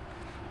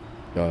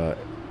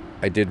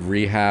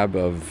rehab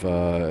of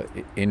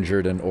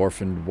injured and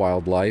orphaned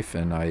wildlife,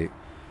 and I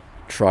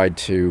tried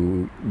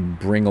to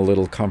bring a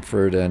little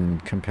comfort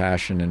and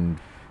compassion and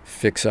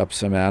fix up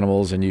some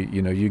animals. And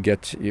you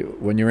get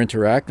when you're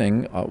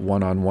interacting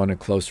one-on-one at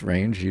close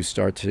range, you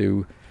start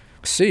to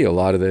see a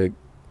lot of the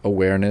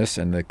awareness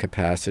and the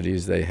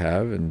capacities they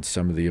have and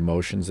some of the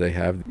emotions they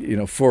have.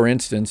 For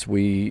instance,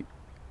 we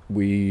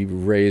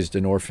raised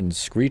an orphaned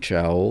screech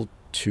owl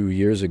 2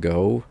 years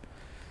ago.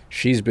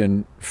 She's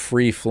been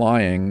free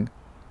flying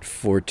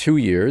for 2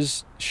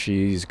 years.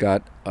 She's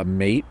got a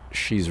mate.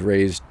 She's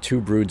raised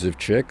 2 broods of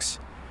chicks,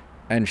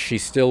 and she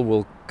still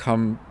will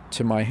come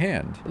to my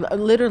hand.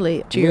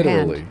 Literally to your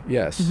hand. Literally,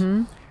 yes.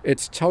 Mm-hmm.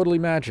 It's totally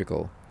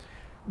magical.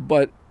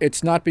 But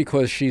it's not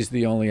because she's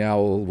the only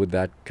owl with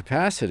that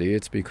capacity.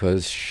 It's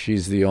because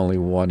she's the only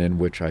one in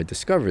which I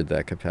discovered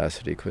that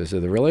capacity because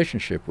of the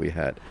relationship we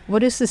had. What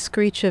does the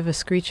screech of a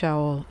screech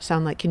owl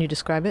sound like? Can you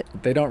describe it?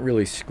 They don't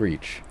really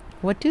screech.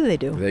 What do they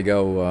do? They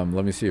go,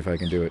 let me see if I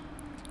can do it.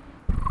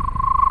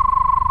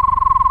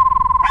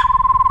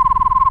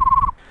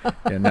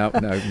 And now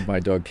my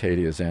dog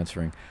Katie is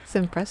answering. It's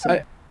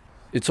impressive.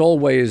 It's all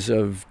ways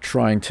of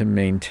trying to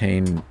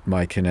maintain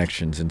my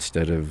connections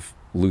instead of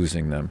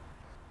losing them.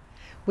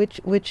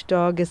 Which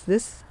dog is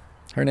this?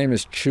 Her name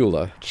is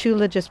Chula.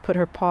 Chula just put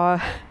her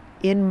paw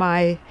in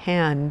my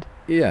hand.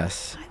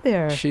 Yes. Hi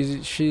there.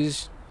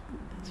 She's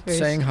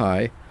saying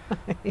hi.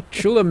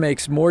 Chula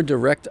makes more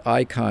direct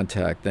eye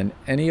contact than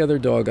any other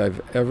dog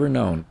I've ever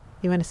known.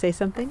 You want to say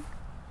something?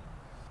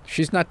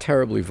 She's not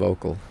terribly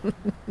vocal.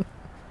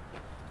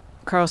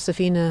 Carl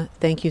Safina,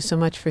 thank you so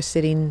much for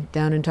sitting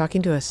down and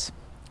talking to us.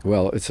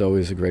 Well, it's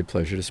always a great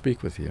pleasure to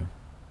speak with you.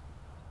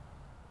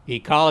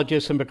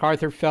 Ecologist and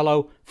MacArthur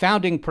Fellow,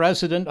 founding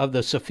president of the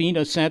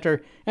Safina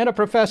Center, and a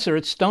professor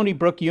at Stony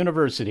Brook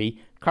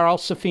University, Carl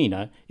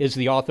Safina is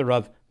the author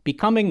of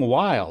Becoming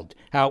Wild: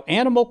 How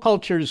Animal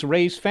Cultures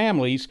Raise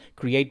Families,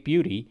 Create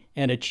Beauty,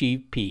 and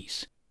Achieve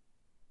Peace.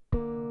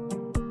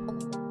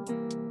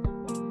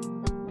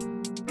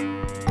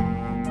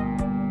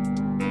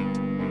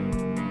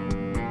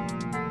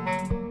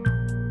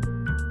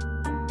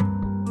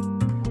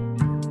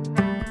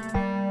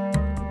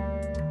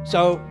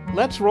 So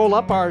let's roll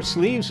up our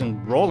sleeves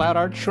and roll out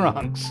our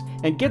trunks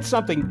and get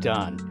something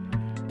done.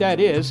 That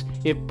is,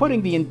 if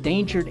putting the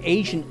endangered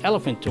Asian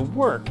elephant to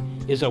work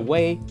is a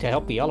way to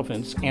help the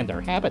elephants and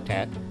their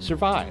habitat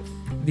survive.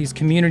 These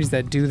communities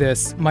that do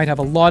this might have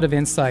a lot of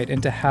insight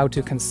into how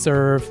to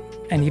conserve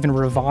and even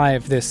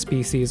revive this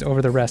species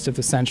over the rest of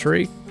the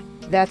century.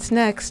 That's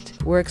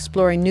next. We're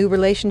exploring new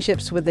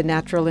relationships with the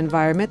natural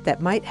environment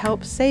that might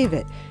help save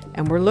it.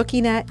 And we're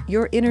looking at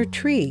your inner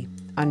tree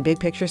on Big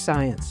Picture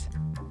Science.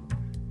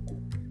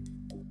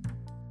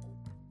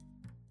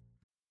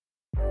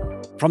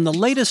 From the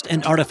latest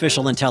in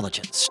artificial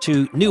intelligence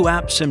to new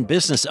apps and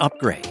business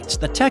upgrades,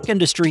 the tech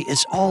industry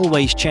is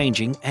always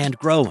changing and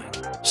growing.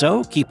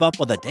 So keep up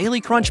with the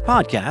Daily Crunch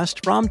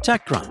podcast from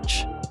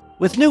TechCrunch.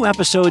 With new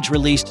episodes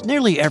released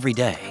nearly every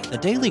day, the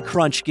Daily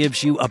Crunch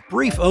gives you a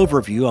brief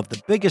overview of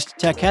the biggest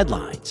tech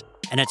headlines,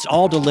 and it's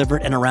all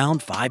delivered in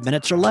around 5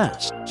 minutes or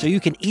less, so you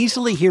can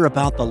easily hear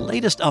about the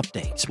latest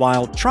updates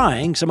while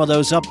trying some of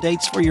those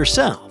updates for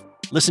yourself.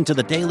 Listen to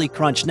the Daily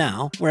Crunch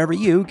now, wherever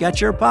you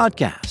get your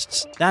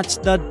podcasts. That's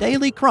the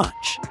Daily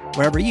Crunch,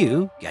 wherever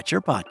you get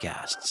your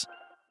podcasts.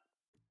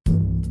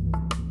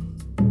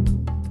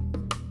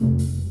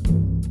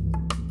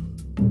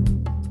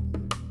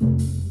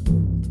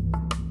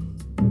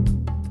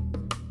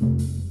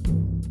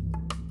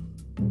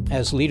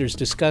 As leaders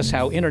discuss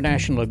how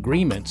international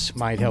agreements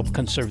might help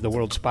conserve the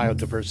world's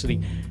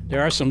biodiversity,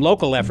 there are some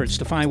local efforts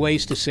to find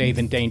ways to save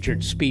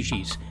endangered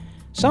species.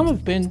 Some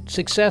have been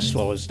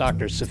successful, as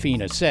Dr.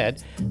 Safina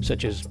said,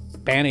 such as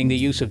banning the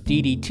use of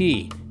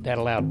DDT, That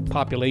allowed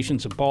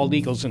populations of bald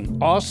eagles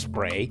and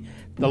osprey,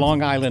 the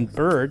Long Island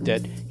bird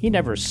that he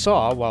never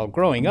saw while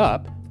growing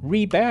up,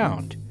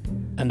 rebound.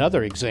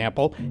 Another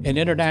example, an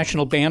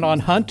international ban on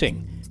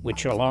hunting,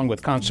 which, along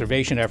with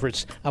conservation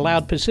efforts,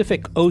 allowed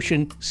Pacific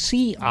Ocean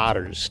sea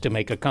otters to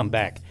make a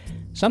comeback.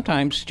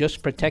 Sometimes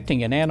just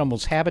protecting an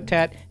animal's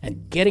habitat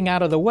and getting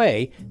out of the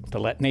way to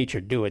let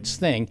nature do its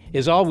thing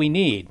is all we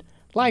need.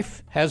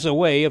 Life has a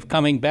way of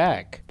coming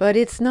back. But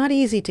it's not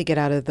easy to get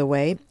out of the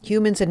way.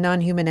 Humans and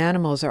non-human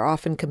animals are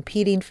often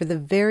competing for the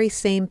very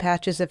same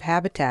patches of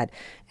habitat,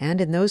 and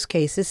in those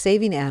cases,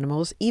 saving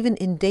animals, even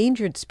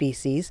endangered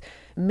species,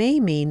 may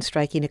mean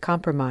striking a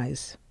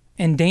compromise.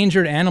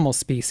 Endangered animal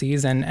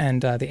species,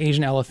 and the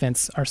Asian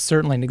elephants are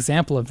certainly an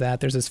example of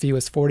that. There's as few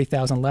as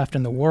 40,000 left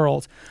in the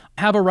world,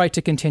 have a right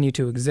to continue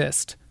to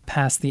exist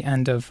past the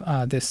end of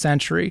this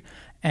century.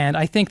 And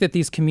I think that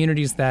these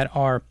communities that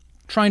are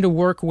trying to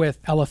work with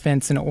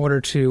elephants in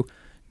order to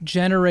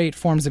generate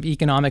forms of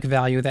economic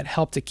value that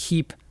help to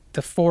keep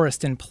the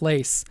forest in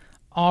place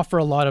offer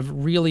a lot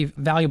of really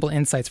valuable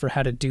insights for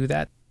how to do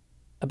that.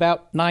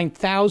 About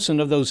 9,000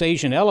 of those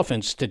Asian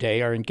elephants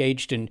today are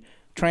engaged in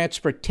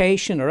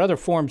transportation or other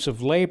forms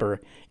of labor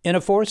in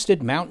a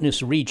forested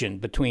mountainous region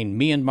between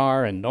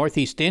Myanmar and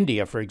northeast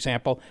India, for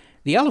example.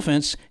 The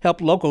elephants help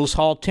locals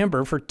haul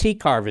timber for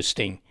teak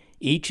harvesting.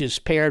 Each is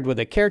paired with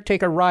a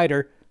caretaker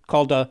rider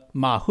called a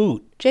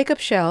mahout. Jacob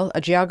Schell, a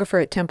geographer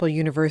at Temple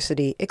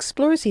University,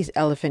 explores these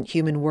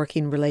elephant-human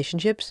working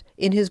relationships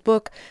in his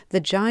book, The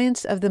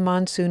Giants of the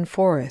Monsoon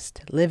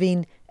Forest,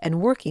 Living and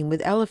Working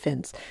with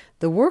Elephants.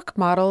 The work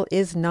model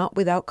is not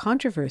without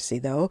controversy,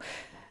 though.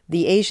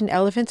 The Asian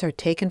elephants are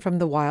taken from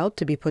the wild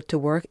to be put to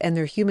work, and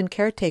their human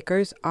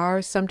caretakers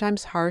are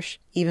sometimes harsh,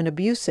 even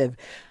abusive.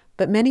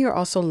 But many are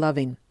also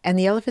loving, and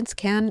the elephants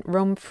can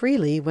roam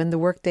freely when the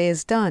workday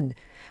is done.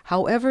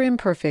 However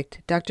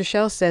imperfect, Dr.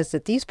 Schell says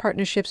that these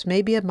partnerships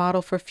may be a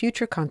model for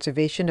future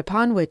conservation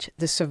upon which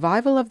the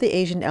survival of the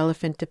Asian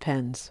elephant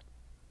depends.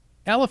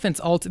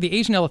 The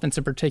Asian elephants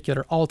in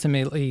particular,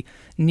 ultimately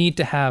need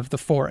to have the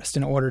forest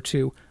in order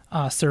to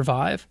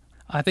survive.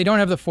 If they don't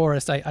have the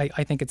forest, I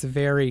think it's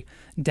very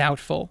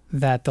doubtful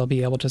that they'll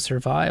be able to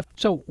survive.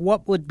 So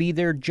what would be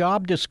their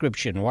job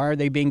description? Why are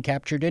they being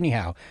captured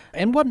anyhow?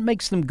 And what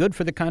makes them good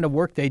for the kind of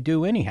work they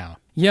do anyhow?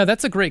 Yeah,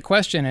 that's a great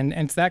question, and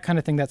it's that kind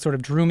of thing that sort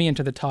of drew me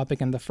into the topic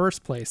in the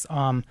first place.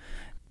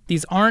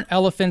 These aren't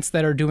elephants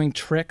that are doing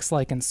tricks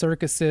like in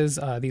circuses.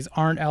 These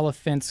aren't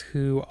elephants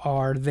who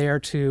are there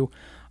to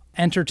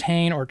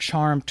entertain or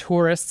charm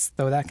tourists,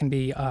 though that can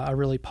be a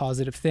really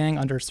positive thing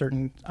under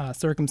certain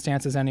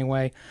circumstances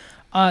anyway.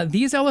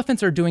 These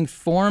elephants are doing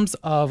forms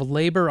of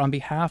labor on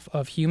behalf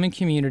of human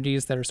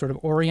communities that are sort of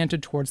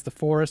oriented towards the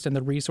forest and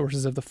the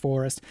resources of the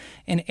forest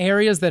in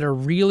areas that are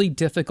really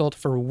difficult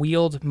for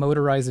wheeled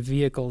motorized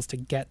vehicles to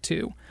get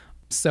to.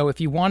 So if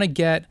you want to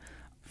get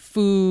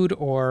food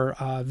or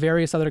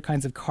various other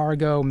kinds of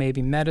cargo,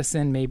 maybe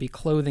medicine, maybe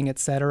clothing,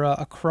 etc.,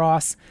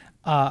 across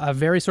a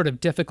very sort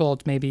of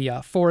difficult, maybe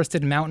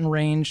forested mountain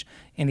range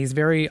in these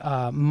very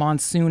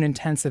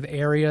monsoon-intensive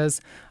areas,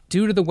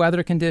 due to the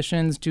weather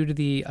conditions, due to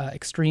the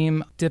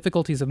extreme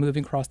difficulties of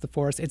moving across the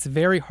forest, it's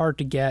very hard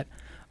to get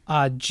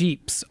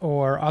jeeps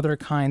or other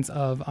kinds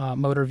of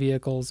motor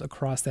vehicles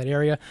across that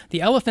area.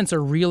 The elephants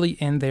are really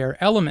in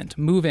their element,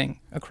 moving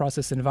across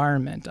this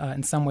environment.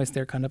 In some ways,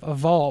 they're kind of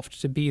evolved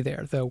to be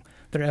there, though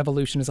their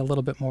evolution is a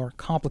little bit more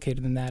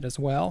complicated than that as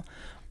well.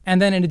 And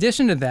then in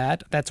addition to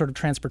that sort of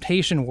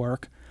transportation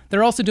work,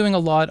 they're also doing a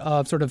lot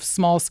of sort of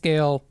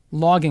small-scale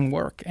logging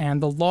work.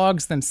 And the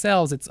logs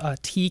themselves,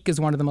 teak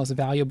is one of the most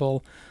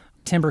valuable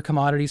timber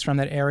commodities from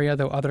that area,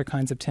 though other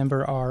kinds of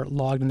timber are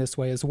logged in this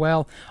way as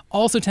well,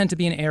 also tend to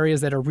be in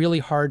areas that are really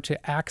hard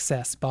to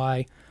access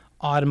by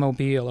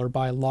automobile or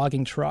by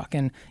logging truck.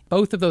 And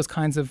both of those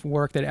kinds of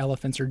work that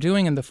elephants are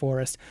doing in the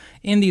forest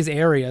in these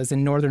areas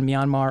in northern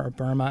Myanmar or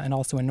Burma and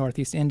also in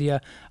northeast India,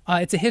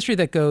 it's a history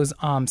that goes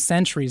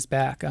centuries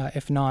back,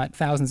 if not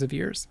thousands of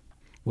years.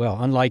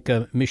 Well, unlike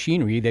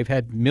machinery, they've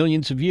had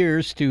millions of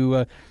years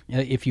to,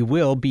 if you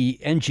will, be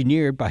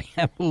engineered by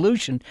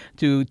evolution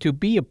to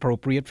be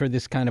appropriate for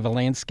this kind of a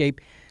landscape.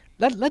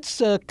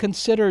 Let's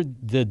consider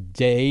the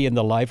day in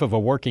the life of a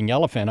working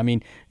elephant. I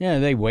mean,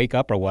 they wake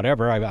up or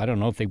whatever. I don't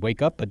know if they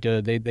wake up, but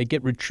they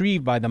get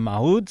retrieved by the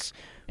mahouts,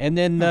 and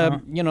then,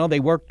 they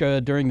work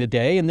during the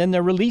day, and then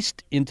they're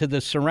released into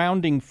the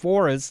surrounding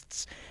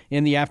forests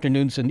in the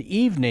afternoons and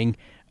evening.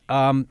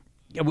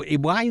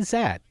 Why is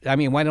that? I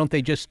mean, why don't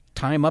they just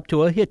tie them up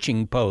to a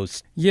hitching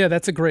post? Yeah,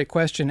 that's a great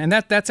question. And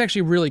that's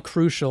actually really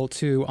crucial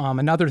to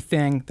another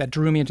thing that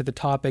drew me into the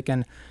topic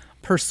and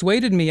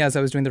persuaded me as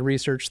I was doing the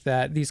research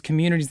that these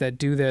communities that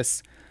do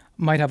this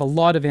might have a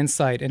lot of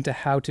insight into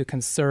how to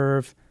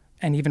conserve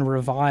and even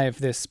revive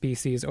this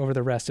species over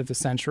the rest of the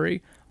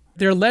century.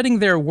 They're letting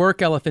their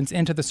work elephants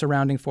into the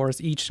surrounding forest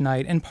each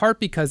night, in part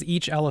because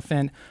each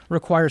elephant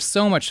requires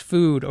so much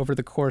food over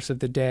the course of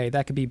the day.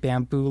 That could be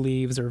bamboo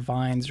leaves or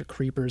vines or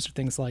creepers or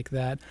things like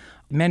that,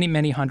 many,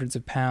 many hundreds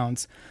of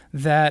pounds,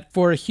 that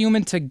for a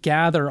human to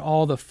gather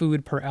all the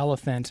food per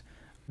elephant,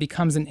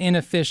 becomes an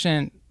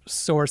inefficient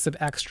source of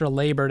extra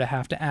labor to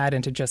have to add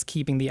into just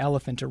keeping the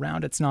elephant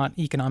around. It's not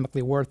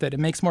economically worth it. It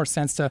makes more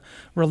sense to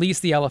release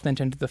the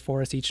elephant into the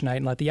forest each night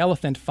and let the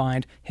elephant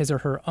find his or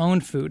her own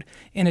food.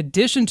 In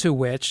addition to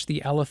which,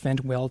 the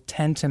elephant will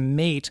tend to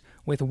mate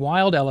with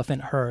wild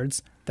elephant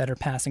herds that are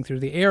passing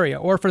through the area,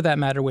 or for that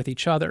matter, with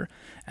each other.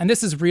 And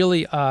this is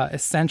really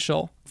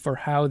essential for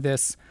how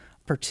this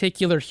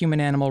particular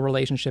human-animal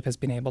relationship has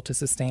been able to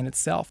sustain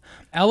itself.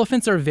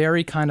 Elephants are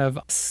very kind of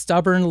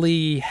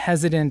stubbornly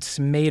hesitant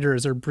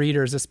maters or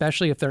breeders,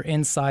 especially if they're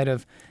inside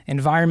of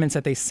environments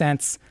that they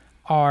sense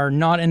are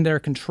not in their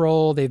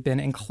control. They've been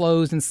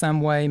enclosed in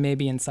some way,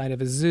 maybe inside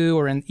of a zoo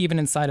or even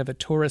inside of a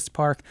tourist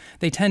park.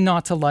 They tend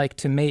not to like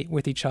to mate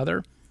with each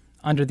other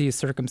under these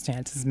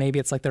circumstances. Maybe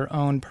it's like their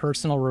own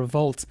personal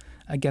revolt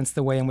against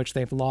the way in which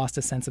they've lost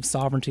a sense of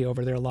sovereignty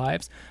over their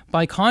lives.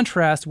 By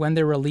contrast, when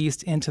they're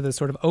released into the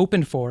sort of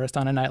open forest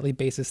on a nightly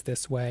basis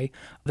this way,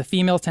 the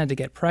females tend to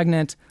get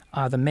pregnant.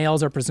 The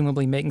males are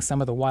presumably making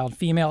some of the wild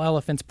female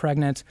elephants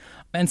pregnant.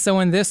 And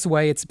so in this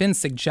way, it's been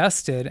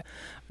suggested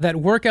that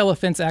work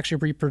elephants actually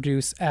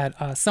reproduce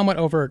at somewhat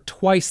over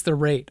twice the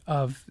rate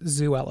of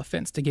zoo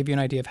elephants, to give you an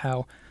idea of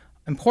how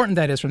important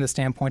that is from the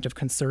standpoint of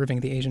conserving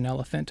the Asian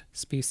elephant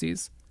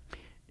species.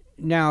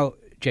 Now,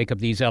 Jacob,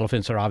 these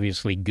elephants are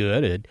obviously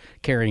good at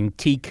carrying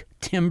teak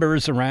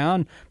timbers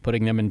around,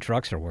 putting them in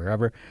trucks or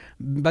wherever.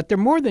 But they're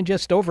more than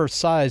just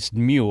oversized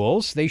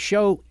mules. They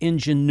show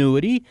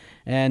ingenuity.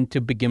 And to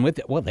begin with,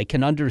 well, they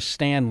can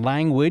understand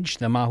language.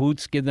 The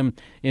mahouts give them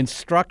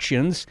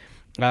instructions.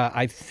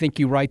 I think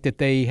you write that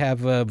they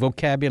have a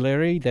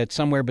vocabulary that's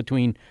somewhere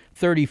between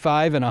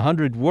 35 and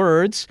 100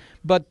 words,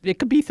 but it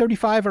could be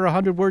 35 or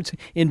 100 words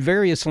in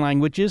various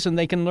languages, and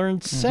they can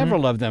learn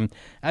several of them.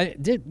 I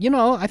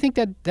think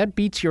that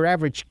beats your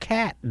average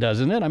cat,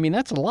 doesn't it? I mean,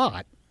 that's a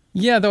lot.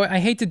 Yeah, though I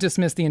hate to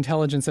dismiss the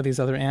intelligence of these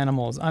other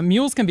animals.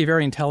 Mules can be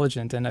very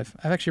intelligent, and I've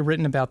actually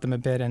written about them a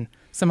bit in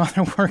some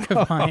other work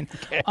of mine.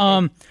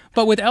 Okay.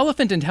 But with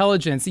elephant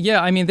intelligence,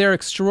 yeah, I mean, they're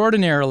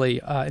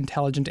extraordinarily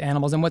intelligent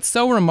animals. And what's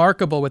so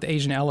remarkable with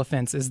Asian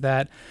elephants is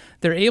that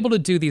they're able to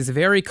do these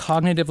very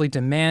cognitively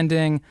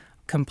demanding,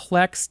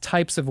 complex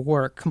types of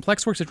work,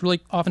 complex works that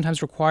really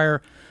oftentimes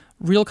require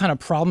real kind of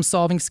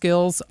problem-solving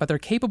skills, but they're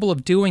capable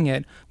of doing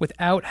it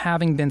without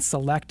having been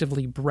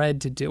selectively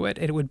bred to do it.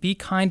 It would be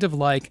kind of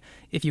like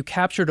if you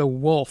captured a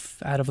wolf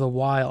out of the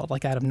wild,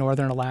 like out of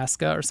northern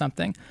Alaska or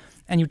something,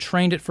 and you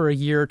trained it for a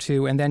year or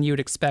two, and then you'd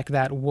expect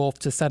that wolf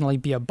to suddenly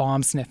be a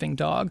bomb-sniffing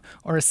dog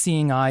or a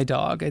seeing eye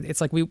dog. It's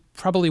like we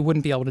probably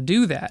wouldn't be able to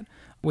do that.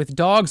 With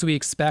dogs, we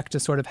expect to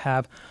sort of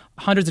have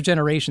hundreds of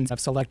generations of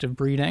selective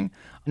breeding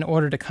in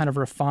order to kind of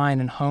refine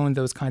and hone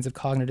those kinds of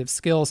cognitive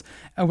skills,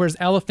 whereas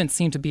elephants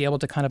seem to be able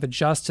to kind of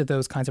adjust to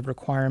those kinds of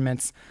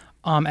requirements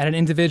at an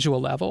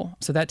individual level.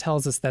 So that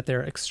tells us that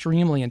they're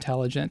extremely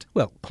intelligent.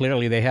 Well,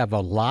 clearly they have a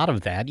lot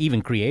of that,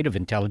 even creative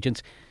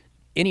intelligence.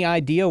 Any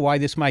idea why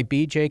this might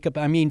be, Jacob?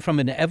 I mean, from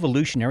an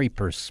evolutionary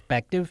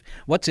perspective,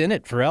 what's in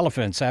it for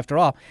elephants after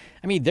all?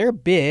 I mean, they're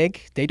big.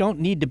 They don't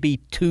need to be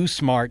too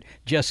smart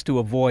just to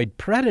avoid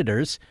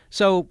predators.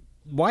 So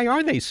why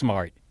are they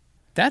smart?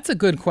 That's a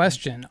good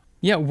question.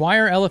 Yeah, why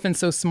are elephants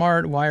so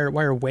smart? Why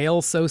are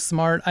whales so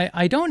smart?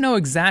 I don't know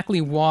exactly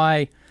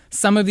why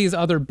some of these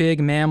other big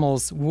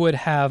mammals would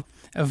have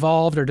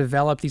evolved or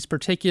developed these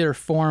particular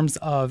forms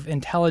of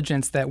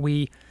intelligence that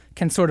we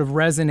can sort of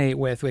resonate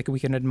with. We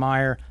can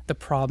admire the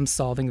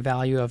problem-solving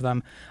value of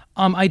them.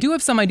 I do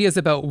have some ideas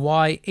about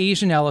why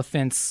Asian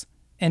elephants'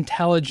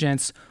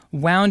 intelligence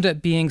wound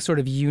up being sort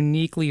of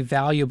uniquely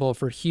valuable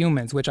for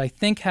humans, which I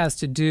think has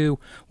to do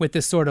with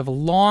this sort of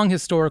long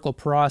historical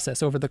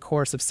process over the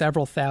course of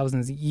several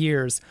thousand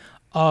years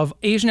of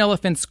Asian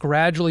elephants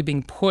gradually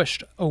being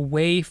pushed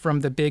away from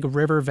the big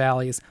river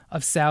valleys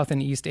of South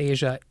and East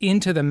Asia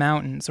into the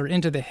mountains or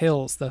into the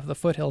hills, the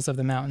foothills of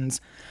the mountains,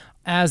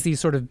 as these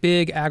sort of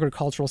big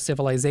agricultural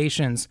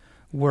civilizations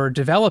were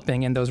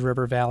developing in those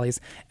river valleys.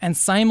 And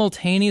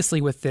simultaneously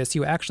with this,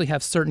 you actually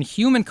have certain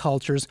human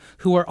cultures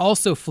who are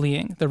also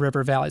fleeing the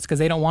river valleys because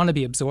they don't want to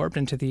be absorbed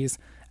into these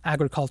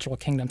agricultural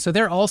kingdoms. So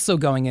they're also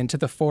going into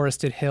the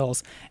forested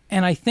hills.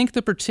 And I think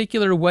the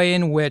particular way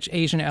in which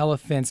Asian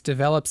elephants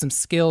develop some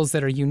skills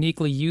that are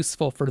uniquely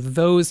useful for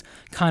those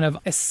kind of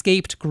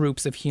escaped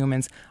groups of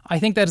humans, I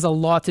think that has a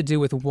lot to do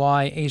with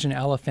why Asian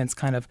elephants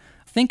kind of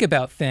think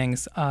about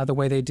things the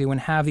way they do and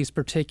have these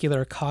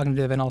particular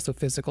cognitive and also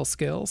physical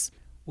skills.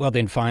 Well,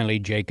 then finally,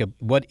 Jacob,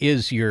 what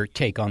is your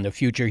take on the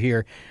future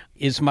here?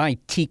 Is my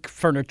teak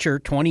furniture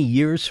 20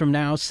 years from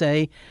now,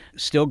 say,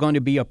 still going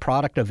to be a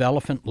product of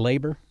elephant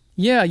labor?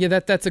 Yeah,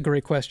 that's a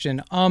great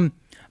question.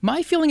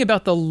 My feeling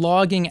about the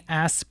logging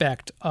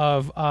aspect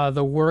of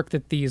the work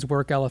that these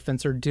work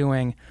elephants are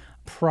doing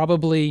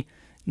probably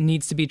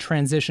needs to be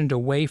transitioned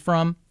away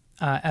from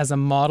as a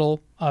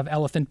model of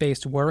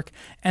elephant-based work,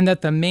 and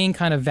that the main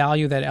kind of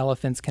value that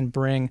elephants can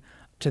bring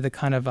to the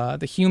kind of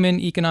the human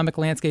economic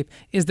landscape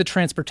is the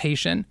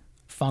transportation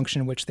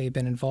function which they've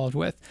been involved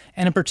with,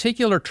 and in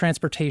particular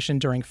transportation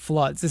during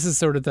floods. This is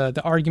sort of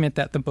the argument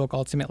that the book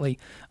ultimately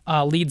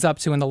leads up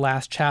to in the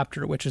last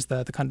chapter, which is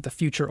the kind of the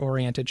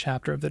future-oriented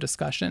chapter of the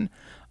discussion.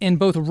 In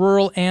both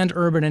rural and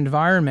urban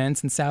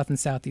environments in South and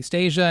Southeast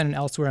Asia and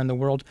elsewhere in the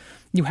world,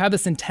 you have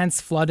this intense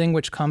flooding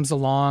which comes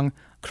along,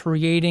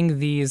 creating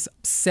these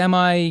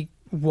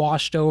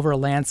semi-washed over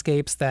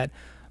landscapes that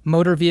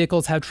motor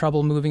vehicles have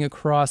trouble moving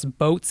across,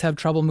 boats have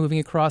trouble moving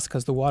across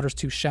because the water's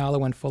too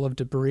shallow and full of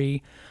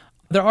debris.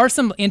 There are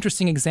some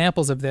interesting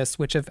examples of this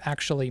which have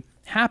actually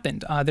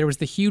happened. There was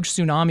the huge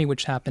tsunami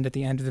which happened at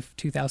the end of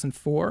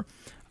 2004.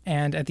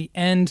 And at the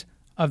end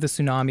of the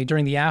tsunami,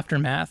 during the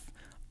aftermath,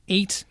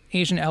 8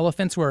 Asian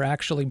elephants were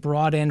actually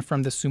brought in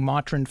from the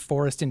Sumatran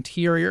forest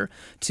interior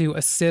to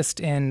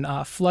assist in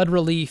flood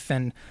relief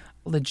and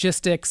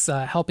logistics,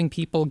 helping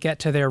people get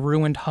to their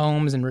ruined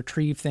homes and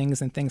retrieve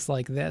things and things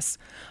like this.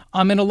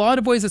 In a lot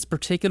of ways, this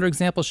particular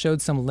example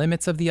showed some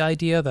limits of the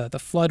idea. The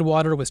flood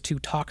water was too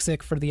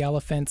toxic for the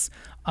elephants,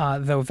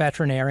 though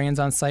veterinarians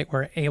on site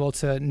were able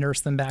to nurse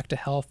them back to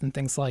health and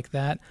things like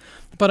that.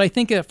 But I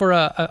think for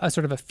a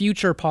sort of a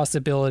future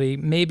possibility,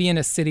 maybe in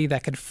a city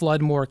that could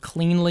flood more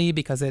cleanly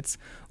because it's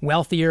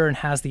wealthier and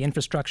has the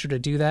infrastructure to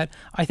do that,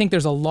 I think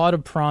there's a lot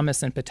of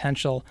promise and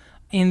potential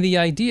in the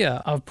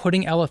idea of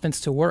putting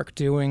elephants to work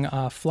doing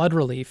flood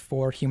relief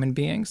for human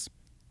beings.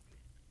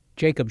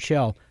 Jacob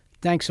Schell,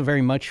 thanks so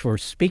very much for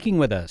speaking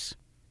with us.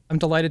 I'm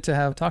delighted to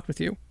have talked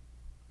with you.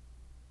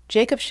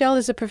 Jacob Schell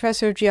is a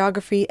professor of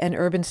geography and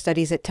urban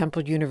studies at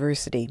Temple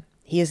University.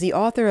 He is the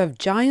author of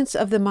Giants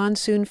of the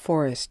Monsoon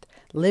Forest,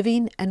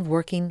 Living and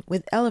Working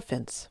with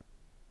Elephants.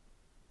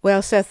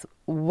 Well, Seth,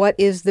 what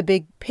is the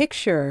big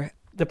picture?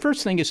 The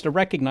first thing is to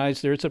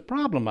recognize there's a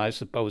problem, I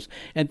suppose,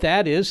 and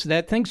that is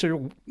that things are,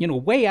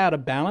 way out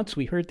of balance.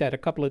 We heard that a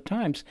couple of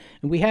times,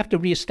 and we have to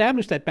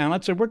reestablish that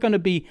balance, or we're going to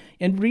be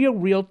in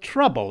real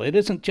trouble. It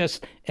isn't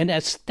just an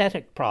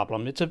aesthetic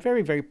problem. It's a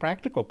very, very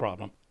practical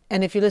problem.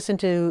 And if you listen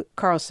to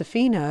Carl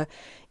Safina,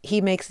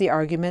 he makes the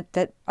argument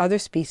that other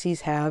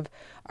species have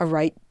a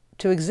right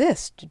to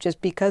exist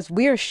just because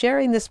we are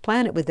sharing this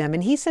planet with them.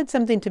 And he said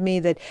something to me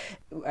that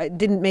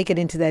didn't make it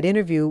into that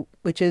interview,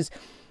 which is,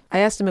 I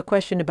asked him a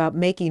question about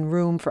making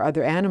room for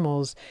other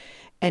animals,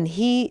 and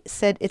he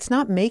said it's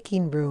not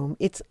making room,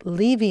 it's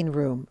leaving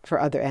room for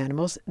other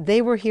animals.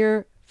 They were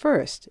here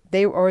first.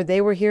 They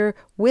were here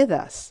with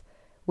us.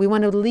 We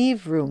want to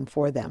leave room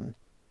for them.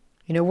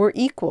 We're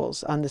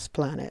equals on this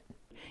planet.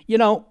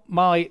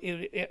 Molly,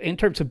 in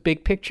terms of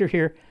big picture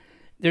here,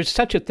 there's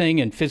such a thing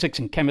in physics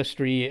and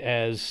chemistry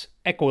as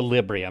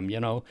equilibrium.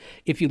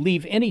 If you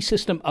leave any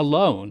system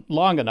alone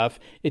long enough,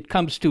 it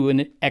comes to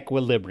an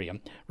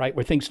equilibrium, right,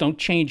 where things don't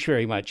change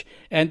very much.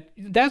 And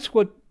that's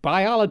what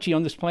biology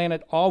on this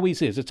planet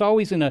always is. It's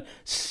always in a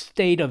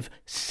state of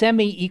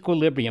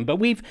semi-equilibrium. But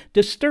we've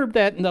disturbed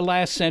that in the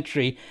last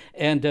century,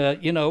 and,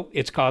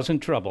 it's causing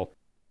trouble.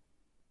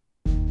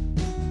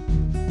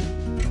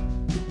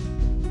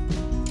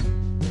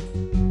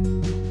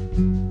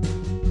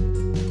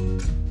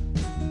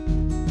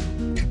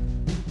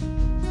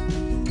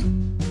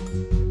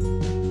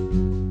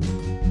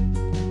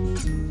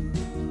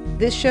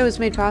 This show is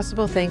made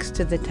possible thanks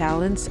to the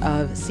talents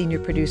of senior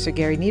producer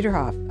Gary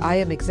Niederhoff. I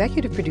am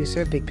executive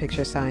producer of Big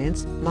Picture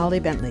Science, Molly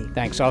Bentley.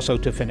 Thanks also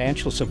to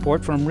financial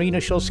support from Rena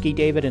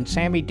Shulsky-David and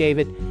Sammy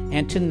David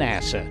and to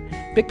NASA.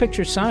 Big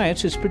Picture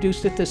Science is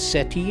produced at the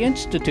SETI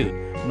Institute,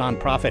 a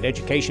nonprofit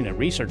education and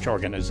research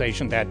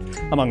organization that,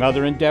 among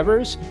other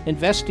endeavors,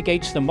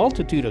 investigates the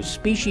multitude of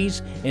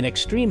species in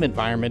extreme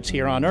environments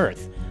here on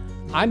Earth.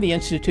 I'm the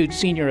Institute's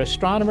senior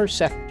astronomer,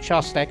 Seth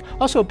Shostak.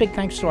 Also, a big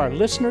thanks to our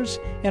listeners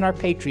and our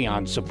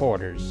Patreon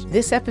supporters.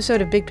 This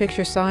episode of Big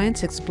Picture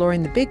Science,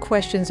 exploring the big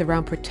questions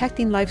around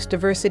protecting life's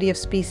diversity of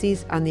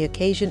species on the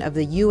occasion of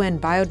the UN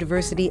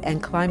Biodiversity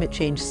and Climate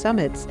Change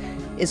Summits,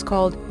 is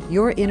called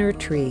Your Inner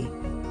Tree.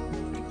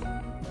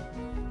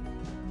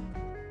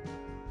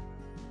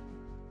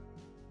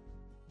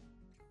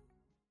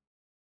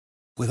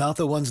 Without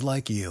the ones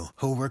like you,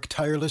 who work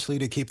tirelessly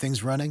to keep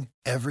things running,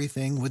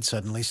 everything would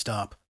suddenly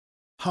stop.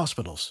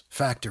 Hospitals,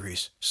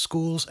 factories,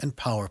 schools, and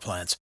power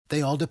plants,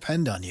 they all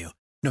depend on you.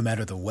 No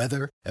matter the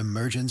weather,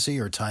 emergency,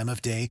 or time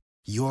of day,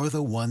 you're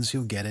the ones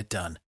who get it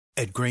done.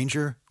 At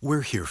Grainger,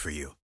 we're here for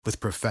you with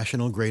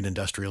professional-grade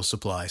industrial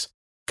supplies.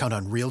 Count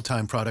on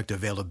real-time product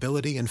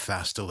availability and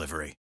fast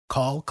delivery.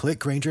 Call, click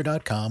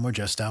Grainger.com, or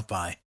just stop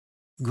by.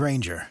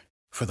 Grainger,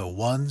 for the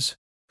ones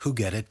who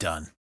get it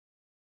done.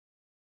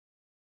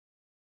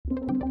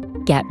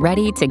 Get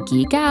ready to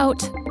geek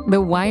out.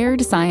 The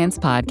Wired Science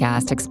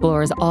Podcast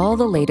explores all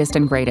the latest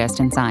and greatest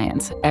in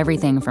science.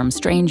 Everything from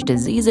strange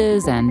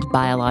diseases and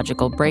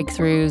biological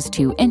breakthroughs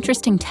to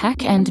interesting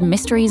tech and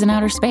mysteries in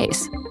outer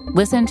space.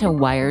 Listen to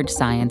Wired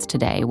Science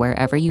today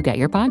wherever you get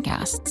your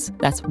podcasts.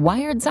 That's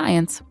Wired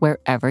Science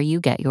wherever you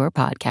get your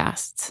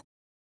podcasts.